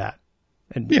just did that.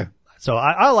 And yeah. So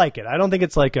I like it. I don't think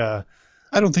it's like I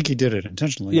don't think he did it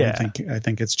intentionally. Yeah. I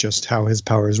think it's just how his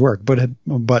powers work.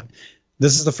 But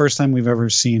this is the first time we've ever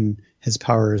seen his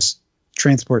powers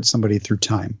transport somebody through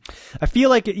time. I feel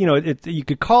like you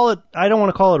could call it. I don't want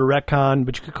to call it a retcon,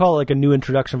 but you could call it like a new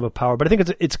introduction of a power. But I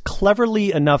think it's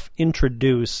cleverly enough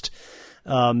introduced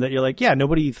that you're like, yeah,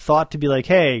 nobody thought to be like,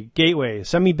 hey, Gateway,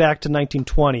 send me back to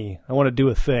 1920. I want to do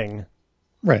a thing.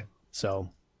 Right.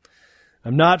 So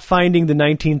I'm not finding the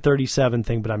 1937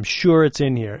 thing, but I'm sure it's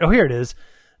in here. Oh, here it is.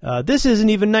 This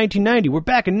isn't even 1990. We're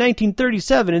back in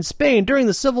 1937 in Spain during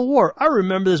the Civil War. I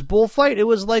remember this bullfight. It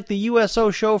was like the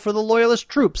USO show for the Loyalist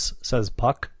troops, says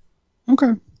Puck.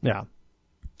 Okay. Yeah.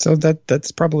 So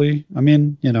that's probably,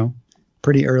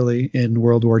 pretty early in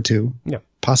World War II. Yeah.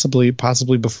 Possibly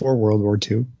before World War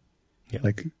II. Yeah.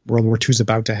 Like World War II is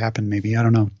about to happen, maybe. I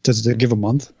don't know. Does it give a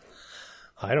month?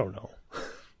 I don't know.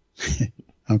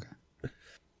 Okay.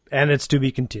 And it's to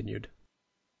be continued.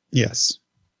 Yes.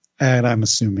 And I'm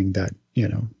assuming that,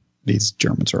 these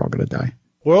Germans are all going to die.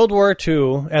 World War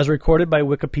II, as recorded by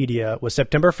Wikipedia, was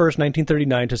September 1st,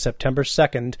 1939 to September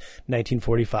 2nd,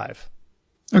 1945.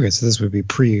 Okay, so this would be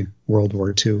pre-World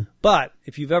War II. But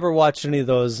if you've ever watched any of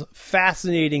those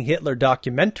fascinating Hitler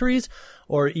documentaries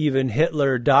or even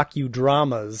Hitler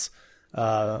docudramas,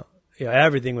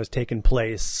 everything was taking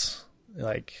place,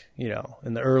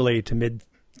 in the early to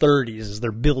mid-30s as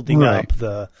they're building up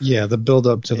the... Yeah, the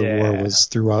build-up to the war was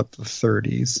throughout the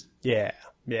 30s. Yeah.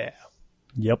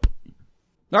 Yep.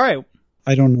 All right.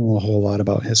 I don't know a whole lot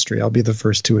about history. I'll be the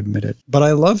first to admit it. But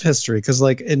I love history because,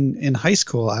 in high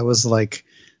school, I was like,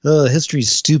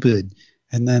 history's stupid.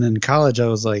 And then in college, I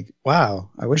was like, wow,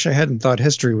 I wish I hadn't thought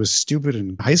history was stupid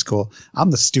in high school.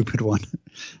 I'm the stupid one.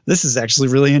 This is actually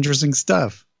really interesting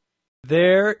stuff.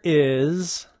 There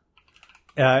is,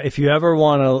 if you ever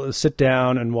want to sit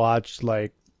down and watch,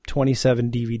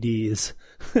 27 DVDs.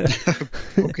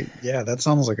 Okay, yeah, that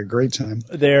sounds like a great time.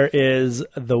 There is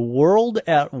The World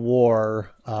at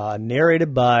War,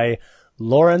 narrated by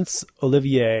Laurence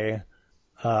Olivier,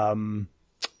 in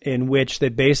which they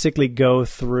basically go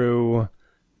through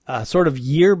sort of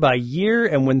year by year,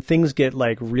 and when things get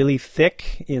like really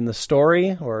thick in the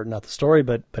story, or not the story,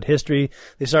 but history,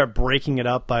 they start breaking it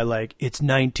up by like, it's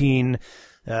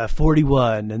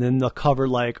 1941, and then they'll cover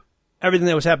like everything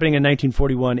that was happening in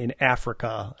 1941 in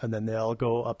Africa, and then they'll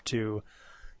go up to,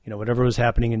 whatever was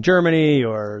happening in Germany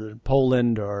or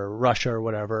Poland or Russia or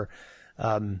whatever.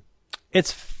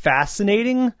 It's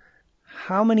fascinating.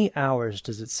 How many hours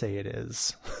does it say it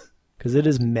is? Because it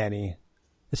is many.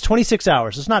 It's 26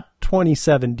 hours. It's not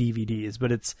 27 DVDs,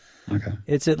 but it's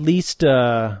at least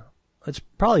it's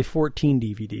probably 14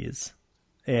 DVDs.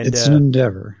 And it's an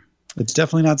endeavor. It's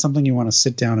definitely not something you want to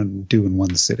sit down and do in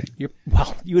one sitting. You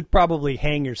would probably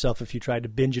hang yourself if you tried to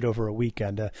binge it over a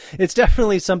weekend. It's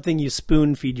definitely something you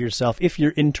spoon feed yourself if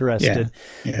you're interested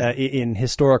in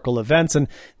historical events. And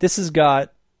this has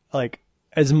got like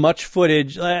as much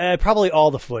footage, probably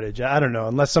all the footage. I don't know,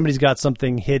 unless somebody's got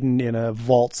something hidden in a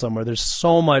vault somewhere. There's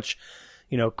so much,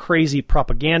 crazy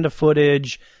propaganda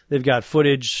footage. They've got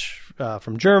footage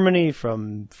from Germany,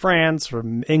 from France,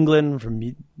 from England, from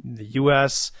the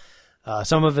U.S.,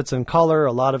 some of it's in color,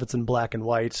 a lot of it's in black and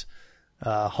white,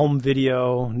 home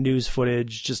video, news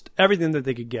footage, just everything that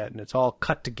they could get. And it's all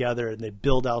cut together and they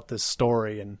build out this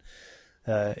story. And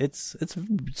it's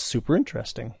super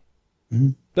interesting.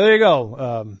 Mm-hmm. There you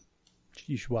go.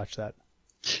 You should watch that.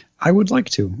 I would like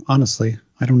to, honestly.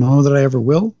 I don't know that I ever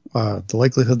will. The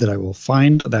likelihood that I will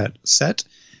find that set,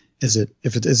 is it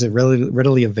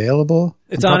readily available?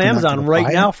 It's on Amazon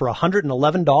right now for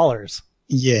 $111.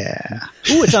 Yeah.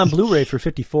 Ooh, it's on Blu-ray for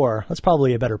 $54. That's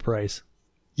probably a better price.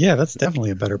 Yeah, that's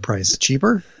definitely a better price.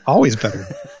 Cheaper? Always better.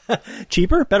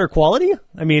 Cheaper? Better quality?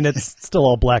 I mean, it's still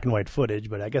all black and white footage,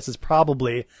 but I guess it's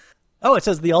probably... Oh, it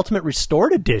says the Ultimate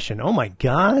Restored Edition. Oh my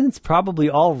God. It's probably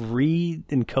all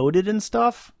re-encoded and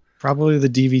stuff. Probably the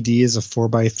DVD is a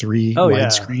 4:3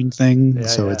 widescreen thing. Yeah,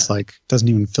 so it's like, doesn't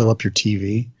even fill up your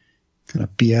TV. What kind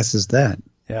of BS is that?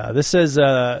 Yeah, this says,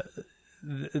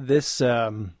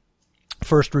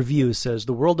 first review says,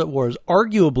 The World at War is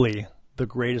arguably the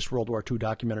greatest World War II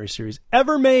documentary series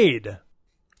ever made.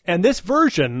 And this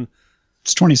version...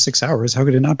 It's 26 hours. How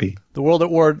could it not be? The World at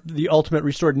War, the Ultimate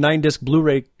Restored 9-disc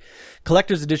Blu-ray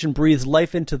Collector's Edition breathes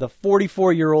life into the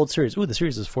 44-year-old series. Ooh, the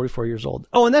series is 44 years old.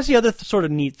 Oh, and that's the other sort of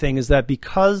neat thing is that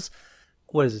because,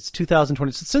 it's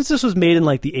 2020, since this was made in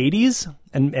like the 80s,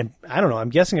 and I don't know, I'm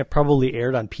guessing it probably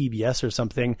aired on PBS or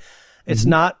something, it's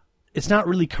not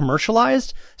really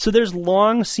commercialized. So there's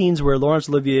long scenes where Laurence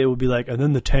Olivier will be like, and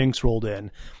then the tanks rolled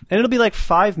in. And it'll be like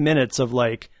 5 minutes of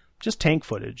like just tank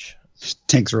footage.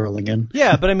 Tanks rolling in.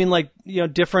 Yeah, but I mean, like,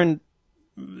 different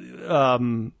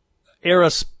era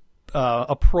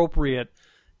appropriate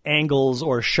angles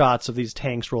or shots of these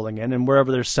tanks rolling in, and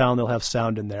wherever there's sound, they'll have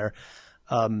sound in there.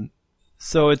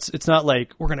 So it's not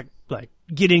like we're gonna like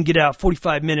get in, get out,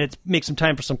 45 minutes, make some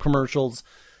time for some commercials.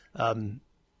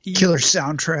 Killer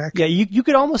soundtrack. Yeah, you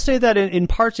could almost say that in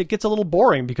parts it gets a little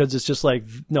boring because it's just like,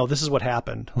 no, this is what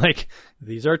happened. Like,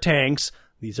 these are tanks.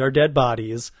 These are dead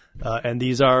bodies, and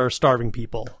these are starving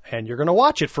people. And you're going to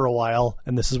watch it for a while,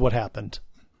 and this is what happened.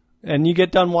 And you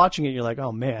get done watching it, you're like,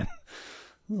 oh, man,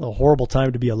 this is a horrible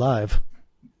time to be alive.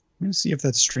 I'm going to see if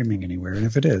that's streaming anywhere, and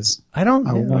if it is, I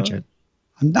will watch it.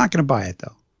 I'm not going to buy it,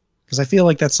 though, because I feel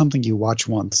like that's something you watch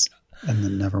once and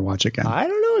then never watch again. I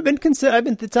don't know.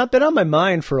 It's not been on my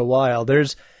mind for a while.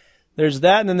 There's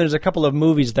that, and then there's a couple of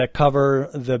movies that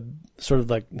cover the sort of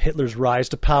like Hitler's rise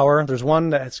to power. There's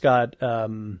one that's got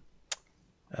Liev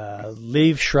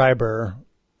Schreiber,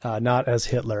 not as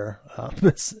Hitler,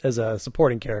 as a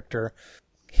supporting character,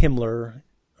 Himmler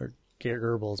or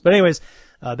Goebbels. But anyways,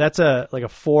 that's a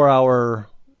 4-hour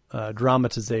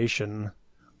dramatization.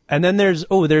 And then there's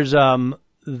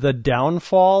The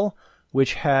Downfall,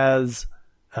 which has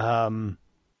who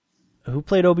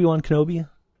played Obi-Wan Kenobi?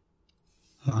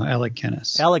 Alec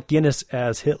Guinness. Alec Guinness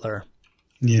as Hitler.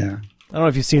 Yeah. I don't know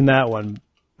if you've seen that one.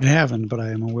 I haven't, but I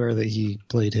am aware that he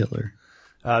played Hitler.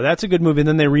 That's a good movie. And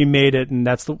then they remade it, and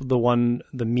that's the one,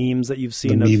 the memes that you've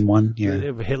seen. The meme one, yeah.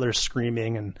 Of Hitler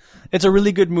screaming. And it's a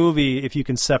really good movie if you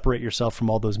can separate yourself from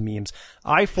all those memes.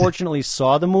 I fortunately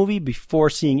saw the movie before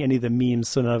seeing any of the memes,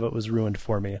 so none of it was ruined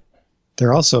for me.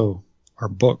 There also are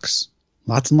books.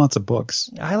 Lots and lots of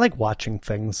books. I like watching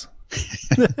things.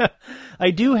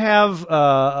 I do have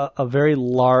a very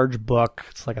large book.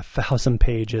 It's like 1,000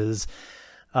 pages,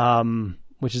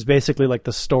 which is basically like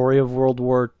the story of World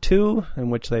War II, in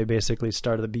which they basically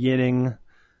start at the beginning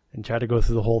and try to go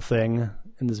through the whole thing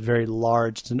in this very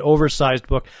large, it's an oversized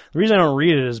book. The reason I don't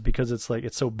read it is because it's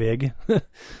so big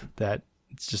that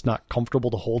it's just not comfortable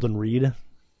to hold and read.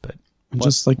 But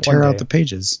just tear out the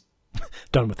pages.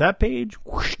 Done with that page.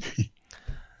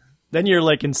 Then you're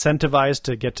incentivized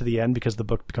to get to the end because the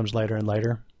book becomes lighter and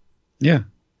lighter. Yeah.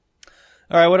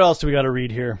 All right, what else do we got to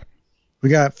read here? We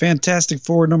got Fantastic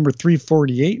Four number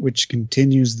 348, which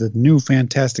continues the new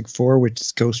Fantastic Four, which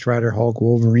is Ghost Rider, Hulk,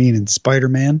 Wolverine, and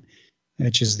Spider-Man,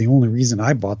 which is the only reason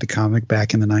I bought the comic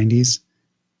back in the 90s.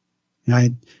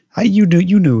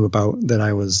 You knew about that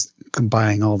I was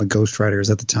buying all the Ghost Riders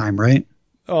at the time, right?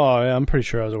 Oh, yeah, I'm pretty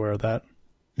sure I was aware of that.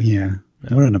 Yeah.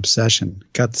 What an obsession.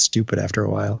 Got stupid after a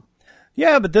while.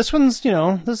 Yeah, but this one's,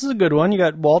 this is a good one. You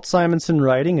got Walt Simonson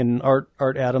writing and Art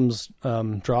Adams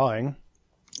drawing.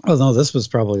 Oh, no, this was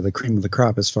probably the cream of the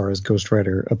crop as far as Ghost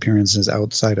Rider appearances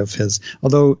outside of his.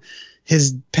 Although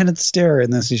his penance stare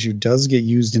in this issue does get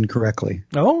used incorrectly.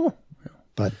 Oh.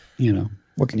 But,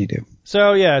 what can you do?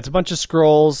 So, yeah, it's a bunch of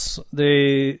Skrulls.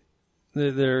 There's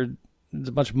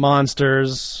a bunch of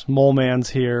monsters. Mole Man's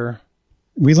here.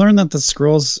 We learned that the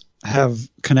Skrulls have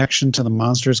connection to the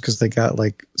monsters because they got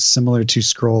similar to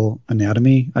Skrull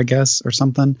anatomy, I guess, or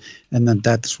something, and then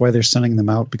that's why they're sending them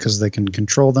out, because they can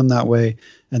control them that way,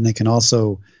 and they can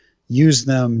also use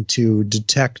them to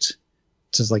detect,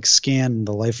 to scan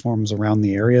the life forms around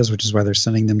the areas, which is why they're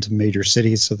sending them to major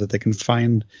cities so that they can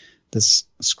find this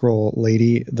Skrull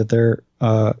lady that they're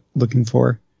looking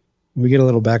for. We get a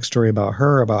little backstory about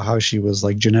her, about how she was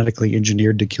genetically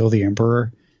engineered to kill the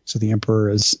Emperor. So the Emperor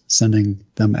is sending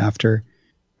them after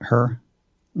her.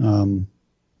 And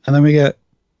then we get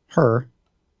her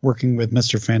working with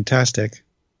Mr. Fantastic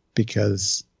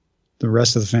because the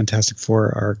rest of the Fantastic Four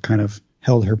are kind of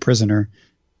held her prisoner.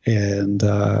 And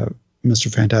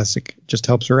Mr. Fantastic just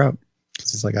helps her out.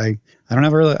 Because he's I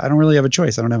don't really have a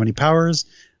choice. I don't have any powers.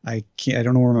 I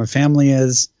don't know where my family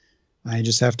is. I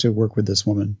just have to work with this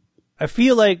woman. I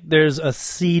feel like there's a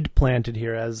seed planted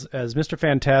here as Mr.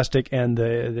 Fantastic and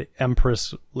the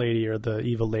Empress lady, or the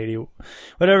evil lady,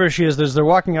 whatever she is, they're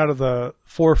walking out of the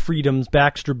Four Freedoms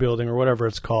Baxter building or whatever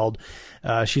it's called.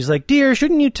 She's like, "Dear,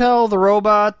 shouldn't you tell the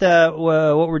robot that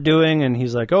what we're doing?" And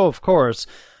he's like, "Oh, of course.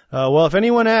 Well, if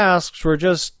anyone asks, we're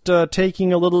just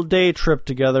taking a little day trip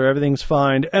together. Everything's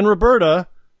fine. And Roberta,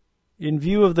 in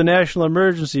view of the national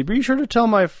emergency, be sure to tell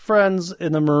my friends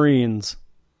in the Marines."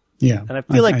 Yeah. And I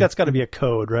feel like that's got to be a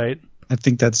code, right? I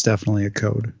think that's definitely a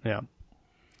code. Yeah.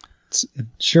 It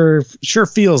sure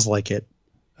feels like it.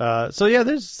 So, yeah,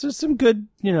 there's some good,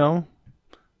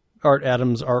 Art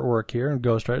Adams artwork here in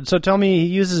Ghost Rider. So tell me, he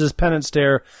uses his penance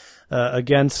stare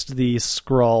against the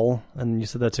Skrull, and you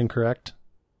said that's incorrect?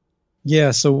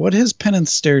 Yeah, so what his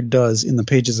penance stare does in the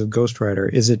pages of Ghost Rider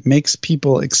is it makes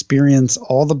people experience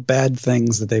all the bad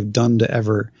things that they've done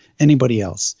to anybody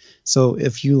else. So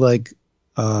if you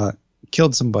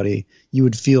killed somebody, you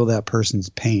would feel that person's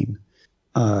pain.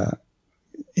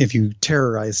 If you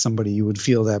terrorize somebody, you would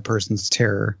feel that person's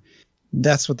terror.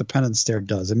 That's what the penance stare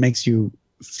does. It makes you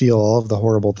feel all of the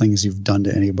horrible things you've done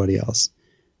to anybody else.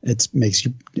 It makes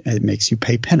you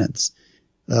pay penance.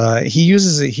 He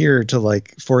uses it here to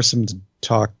force him to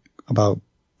talk about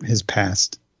his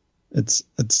past. It's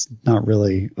not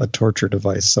really a torture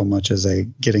device so much as a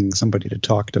getting somebody to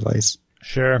talk device.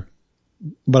 Sure.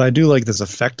 But I do like this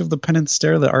effect of the penance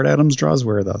stare that Art Adams draws,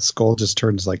 where the skull just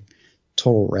turns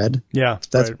total red. Yeah,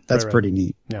 that's pretty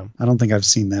neat. Yeah, I don't think I've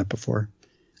seen that before.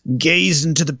 Gaze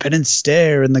into the penance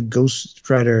stare in the Ghost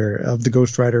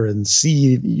Rider and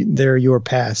see there your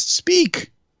past.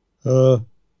 Speak.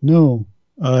 No.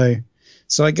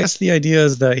 So I guess the idea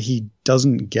is that he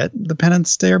doesn't get the penance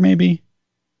stare. Maybe.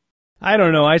 I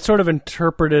don't know. I sort of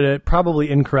interpreted it probably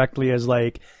incorrectly as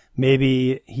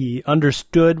maybe he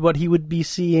understood what he would be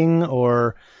seeing,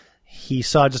 or he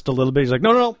saw just a little bit. He's like,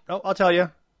 no, I'll tell you.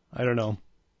 I don't know.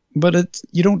 But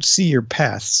you don't see your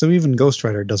past, so even Ghost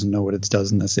Rider doesn't know what it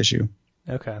does in this issue.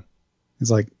 Okay.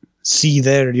 It's see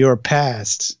there your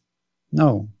past.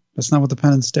 No, that's not what the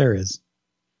penance stare is.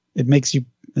 It makes you.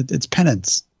 It's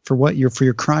penance for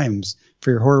your crimes,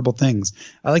 for your horrible things.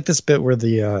 I like this bit where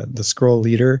the Skrull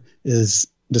leader is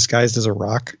disguised as a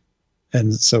rock.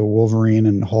 And so Wolverine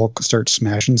and Hulk start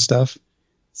smashing stuff.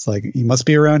 It's he must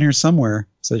be around here somewhere.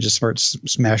 So they just start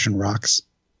smashing rocks.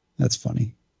 That's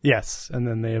funny. Yes. And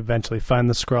then they eventually find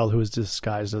the Skrull who is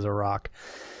disguised as a rock.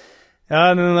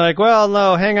 And then they're well,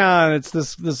 no, hang on. It's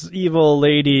this evil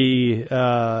lady.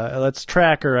 Let's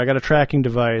track her. I got a tracking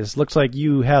device. Looks like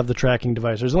you have the tracking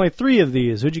device. There's only 3 of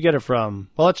these. Who'd you get it from?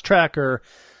 Well, let's track her.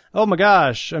 Oh my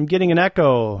gosh, I'm getting an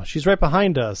echo. She's right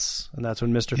behind us. And that's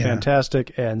when Mr.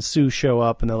 Fantastic and Sue show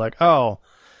up, and they're like, oh,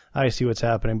 I see what's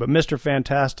happening. But Mr.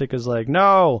 Fantastic is like,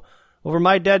 no, over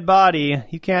my dead body,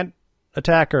 you can't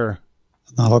attack her.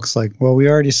 The Hulk's like, well, we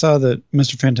already saw that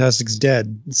Mr. Fantastic's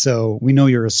dead, so we know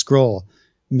you're a Skrull,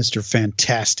 Mr.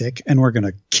 Fantastic, and we're going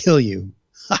to kill you.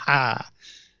 Ha ha.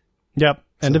 Yep,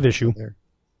 end of issue.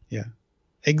 Yeah.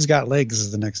 Eggs Got Legs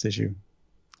is the next issue.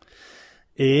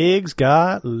 Eggs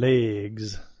got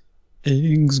legs.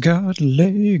 Eggs got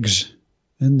legs,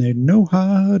 and they know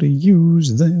how to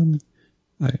use them.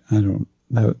 I don't.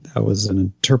 That was an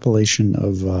interpolation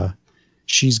of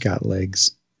She's Got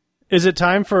Legs. Is it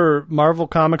time for Marvel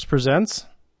Comics Presents?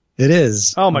 It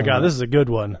is. Oh my God, this is a good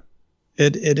one.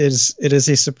 It is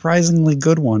a surprisingly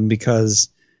good one because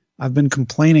I've been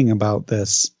complaining about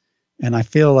this, and I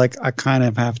feel like I kind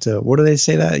of have to. What do they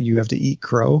say that you have to eat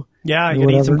crow? Yeah, you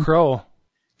gotta eat some crow.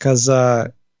 Because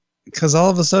all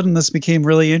of a sudden this became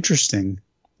really interesting,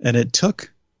 and it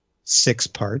took 6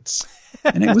 parts,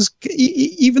 and it was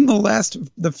even the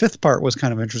 5th part was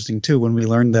kind of interesting too when we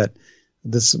learned that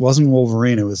this wasn't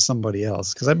Wolverine, it was somebody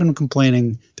else. Because I've been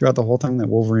complaining throughout the whole time that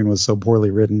Wolverine was so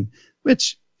poorly written,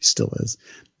 which he still is.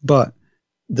 But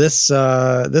this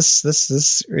they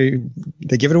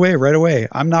give it away right away.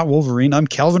 I'm not Wolverine. I'm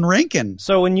Calvin Rankin.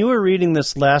 So when you were reading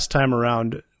this last time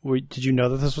around, did you know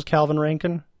that this was Calvin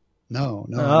Rankin? No.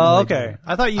 Oh, okay.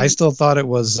 I still thought it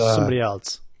was somebody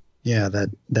else. Yeah,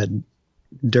 that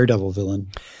Daredevil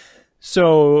villain.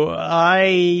 So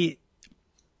I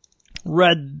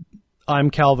read I'm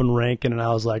Calvin Rankin, and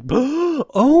I was like,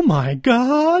 oh my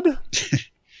God.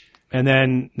 And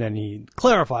then he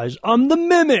clarifies, I'm the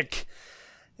Mimic.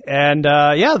 And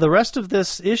the rest of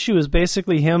this issue is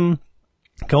basically him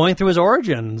going through his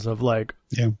origins of like...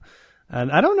 Yeah. And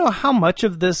I don't know how much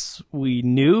of this we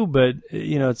knew, but,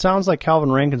 it sounds like Calvin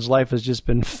Rankin's life has just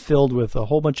been filled with a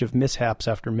whole bunch of mishaps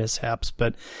after mishaps.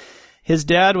 But his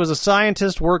dad was a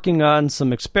scientist working on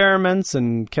some experiments,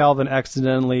 and Calvin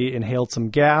accidentally inhaled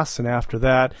some gas. And after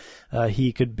that,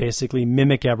 he could basically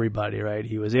mimic everybody, right?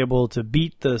 He was able to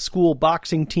beat the school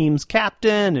boxing team's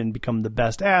captain and become the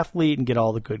best athlete and get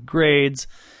all the good grades.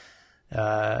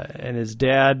 And his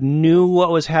dad knew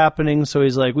what was happening, so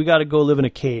he's like, we got to go live in a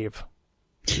cave.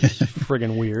 It's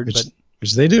friggin' weird,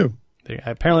 which they do.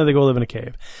 Apparently they go live in a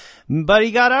cave. But he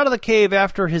got out of the cave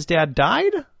after his dad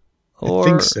died? I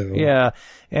think so. Yeah.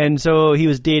 And so he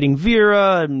was dating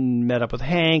Vera and met up with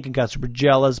Hank and got super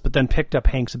jealous, but then picked up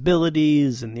Hank's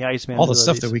abilities and the Iceman all the abilities.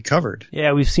 stuff that we covered.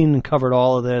 Yeah, we've seen and covered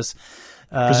all of this.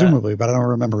 Presumably, but I don't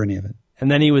remember any of it. And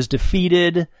then he was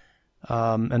defeated.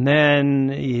 And then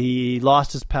he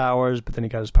lost his powers, but then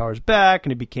he got his powers back,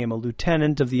 and he became a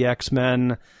lieutenant of the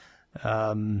X-Men.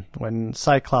 When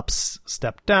Cyclops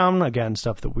stepped down, again,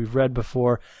 stuff that we've read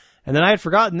before. And then I had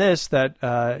forgotten this,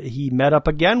 that he met up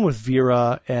again with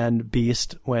Vera and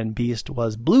Beast when Beast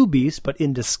was Blue Beast, but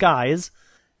in disguise.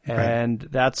 And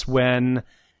that's when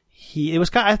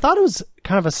I thought it was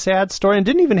kind of a sad story, and it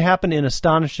didn't even happen in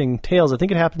Astonishing Tales. I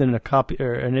think it happened in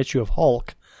an issue of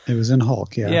Hulk. It was in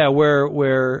Hulk, yeah. Yeah,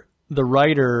 where the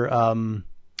writer, can't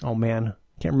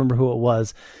remember who it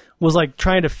was like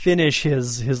trying to finish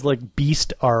his like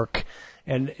Beast arc,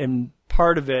 and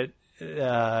part of it,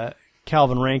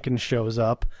 Calvin Rankin shows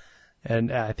up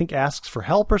and I think asks for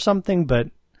help or something, but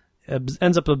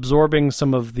ends up absorbing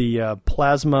some of the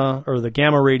plasma or the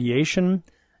gamma radiation,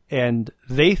 and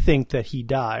they think that he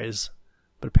dies,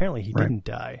 but apparently he didn't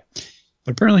die.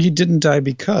 But apparently he didn't die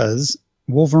because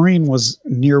Wolverine was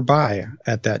nearby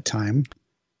at that time,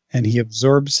 and he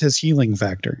absorbs his healing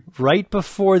factor. Right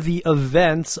before the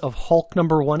events of Hulk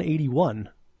number 181.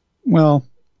 Well,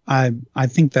 I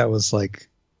think that was like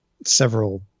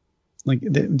several... Like,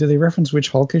 did they reference which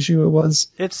Hulk issue it was?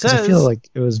 It says... I feel like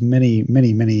it was many...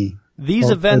 These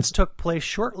events took place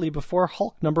shortly before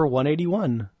Hulk number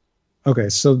 181. Okay,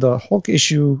 so the Hulk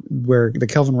issue where the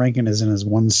Calvin Rankin is in is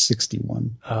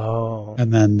 161. Oh.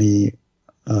 And then the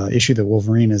issue that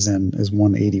Wolverine is in is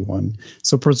 181.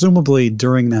 So presumably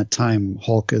during that time,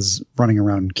 Hulk is running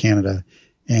around Canada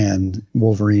and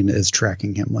Wolverine is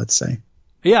tracking him, let's say.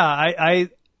 Yeah,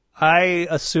 I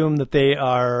assume that they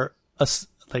are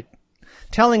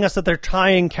telling us that they're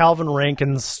tying Calvin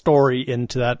Rankin's story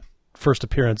into that first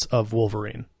appearance of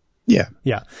Wolverine. Yeah.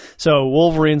 Yeah. So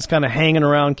Wolverine's kind of hanging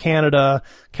around Canada.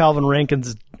 Calvin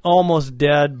Rankin's almost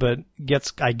dead, but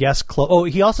gets, I guess, close. Oh,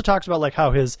 he also talks about like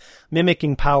how his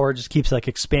mimicking power just keeps like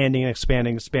expanding,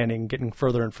 getting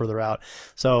further and further out.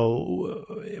 So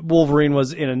Wolverine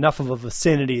was in enough of a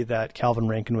vicinity that Calvin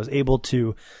Rankin was able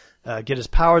to get his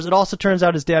powers. It also turns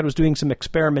out his dad was doing some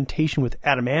experimentation with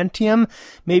adamantium,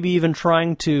 maybe even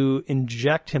trying to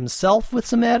inject himself with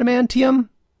some adamantium.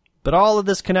 But all of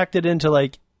this connected into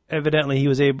like, evidently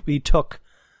he took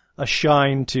a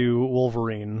shine to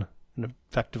Wolverine and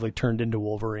effectively turned into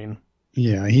Wolverine.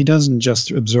 Yeah, he doesn't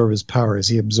just absorb his powers.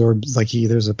 He absorbs, like,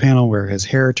 there's a panel where his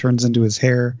hair turns into his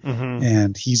hair,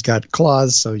 and he's got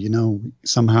claws, so,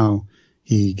 somehow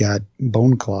he got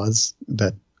bone claws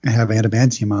that have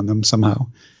adamantium on them somehow.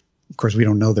 Of course, we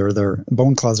don't know their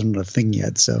bone claws are not a thing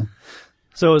yet, so.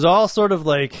 So it was all sort of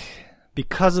like,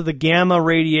 because of the gamma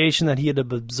radiation that he had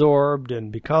absorbed,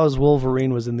 and because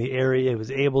Wolverine was in the area, he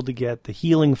was able to get the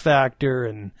healing factor,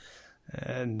 and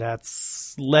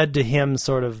that's led to him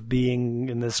sort of being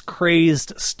in this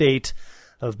crazed state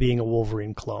of being a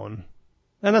Wolverine clone.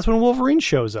 And that's when Wolverine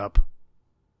shows up.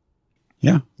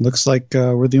 Yeah, looks like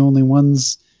we're the only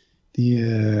ones,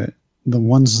 the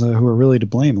ones who are really to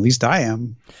blame. At least I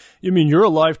am. You mean you're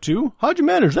alive too? How'd you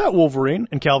manage that, Wolverine?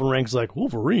 And Calvin Rank's like,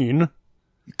 Wolverine?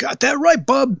 You got that right,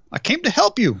 bub. I came to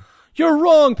help you. You're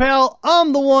wrong, pal.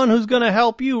 I'm the one who's going to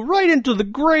help you right into the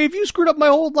grave. You screwed up my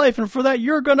whole life, and for that,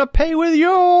 you're going to pay with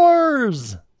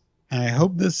yours. I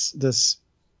hope this is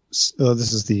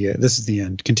the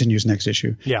end. Continues next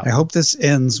issue. Yeah. I hope this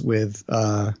ends with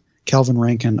Calvin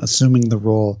Rankin assuming the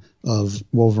role of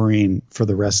Wolverine for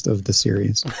the rest of the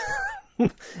series.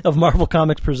 Of Marvel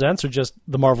Comics Presents, or just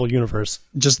the Marvel Universe?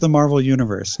 Just the Marvel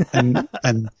Universe, and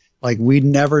like we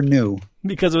never knew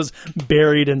because it was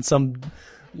buried in some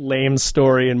lame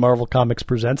story in Marvel Comics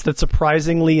Presents that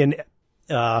surprisingly in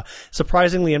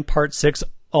part 6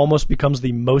 almost becomes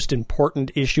the most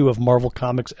important issue of Marvel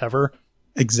Comics ever.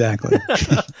 Exactly.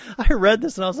 I read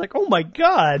this and I was like, oh my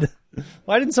God,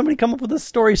 why didn't somebody come up with this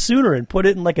story sooner and put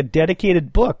it in like a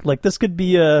dedicated book? Like this could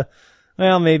be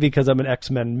maybe because I'm an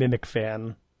X-Men Mimic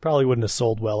fan. Probably wouldn't have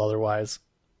sold well otherwise.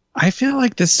 I feel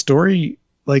like this story,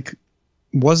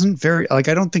 wasn't very, I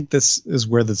don't think this is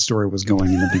where the story was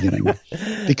going in the beginning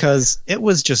because it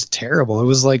was just terrible. It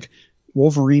was like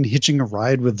Wolverine hitching a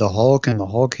ride with the Hulk and the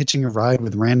Hulk hitching a ride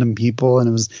with random people,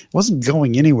 and it wasn't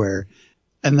going anywhere.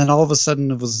 And then all of a sudden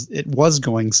it was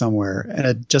going somewhere, and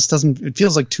it just doesn't, it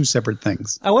feels like two separate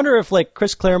things. I wonder if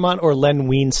Chris Claremont or Len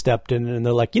Wein stepped in and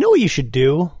they're like, you know what you should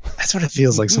do? That's what it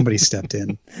feels like. Somebody stepped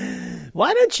in.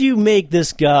 Why don't you make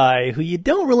this guy who you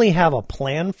don't really have a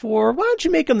plan for? Why don't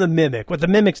you make him the Mimic? What, the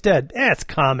Mimic's dead? It's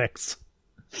comics.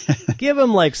 Give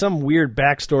him some weird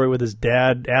backstory with his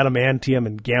dad, adamantium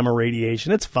and gamma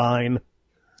radiation. It's fine.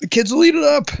 The kids will eat it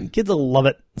up. The kids will love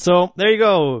it. So there you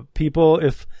go, people.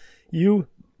 If you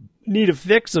need a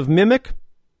fix of Mimic,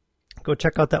 go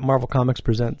check out that Marvel Comics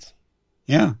Presents.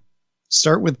 Yeah.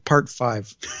 Start with part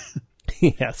 5.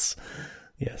 Yes.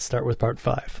 Yeah, start with part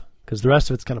 5. Because the rest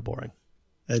of it's kind of boring.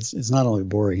 It's not only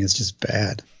boring, it's just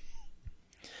bad.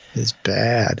 It's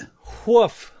bad.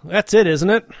 Woof. That's it, isn't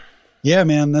it? Yeah,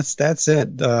 man, that's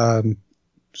it.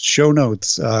 Show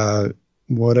notes,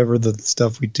 whatever the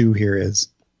stuff we do here is.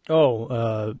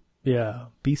 Oh, yeah,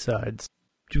 B-sides.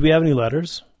 Do we have any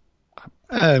letters?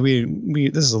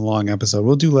 This is a long episode.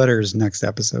 We'll do letters next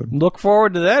episode. Look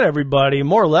forward to that, everybody.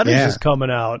 More letters is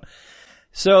coming out.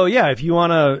 So, yeah, if you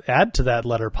want to add to that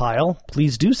letter pile,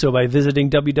 please do so by visiting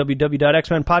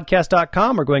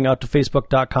www.xmenpodcast.com or going out to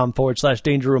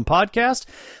facebook.com/Danger Room Podcast.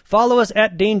 Follow us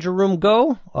at Danger Room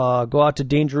Go. Go out to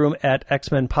Danger Room at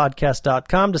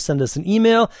xmenpodcast.com to send us an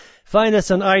email. Find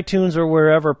us on iTunes or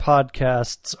wherever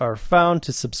podcasts are found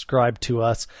to subscribe to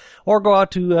us. Or go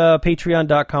out to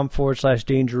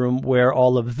patreon.com/Danger Room, where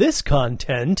all of this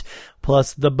content,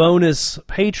 plus the bonus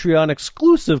Patreon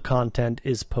exclusive content,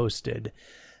 is posted.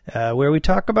 Where we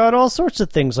talk about all sorts of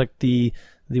things, like the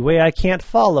way I can't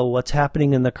follow what's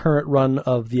happening in the current run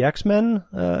of the X-Men,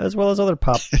 as well as other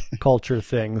pop culture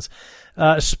things.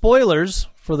 Spoilers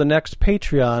for the next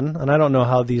Patreon, and I don't know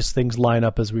how these things line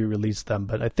up as we release them,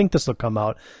 but I think this will come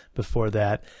out before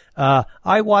that.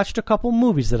 I watched a couple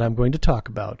movies that I'm going to talk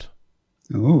about.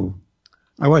 Ooh.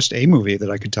 I watched a movie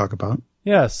that I could talk about.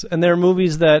 Yes, and they're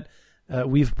movies that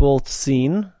we've both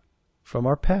seen from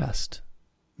our past.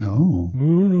 Oh.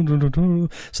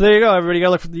 So there you go, everybody.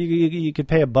 You could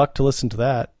pay $1 to listen to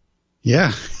that.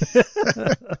 Yeah.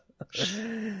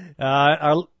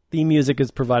 Our theme music is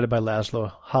provided by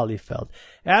Laszlo Hollifeld.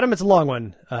 Adam, it's a long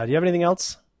one. Do you have anything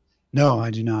else? No,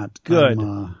 I do not. Good.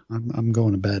 I'm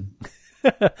going to bed.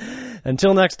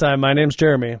 Until next time, my name's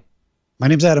Jeremy. My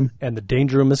name's Adam. And the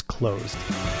Danger Room is closed.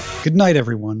 Good night,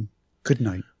 everyone. Good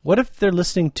night. What if they're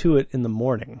listening to it in the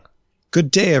morning? Good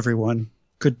day, everyone.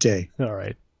 Good day. All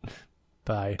right.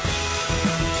 Bye.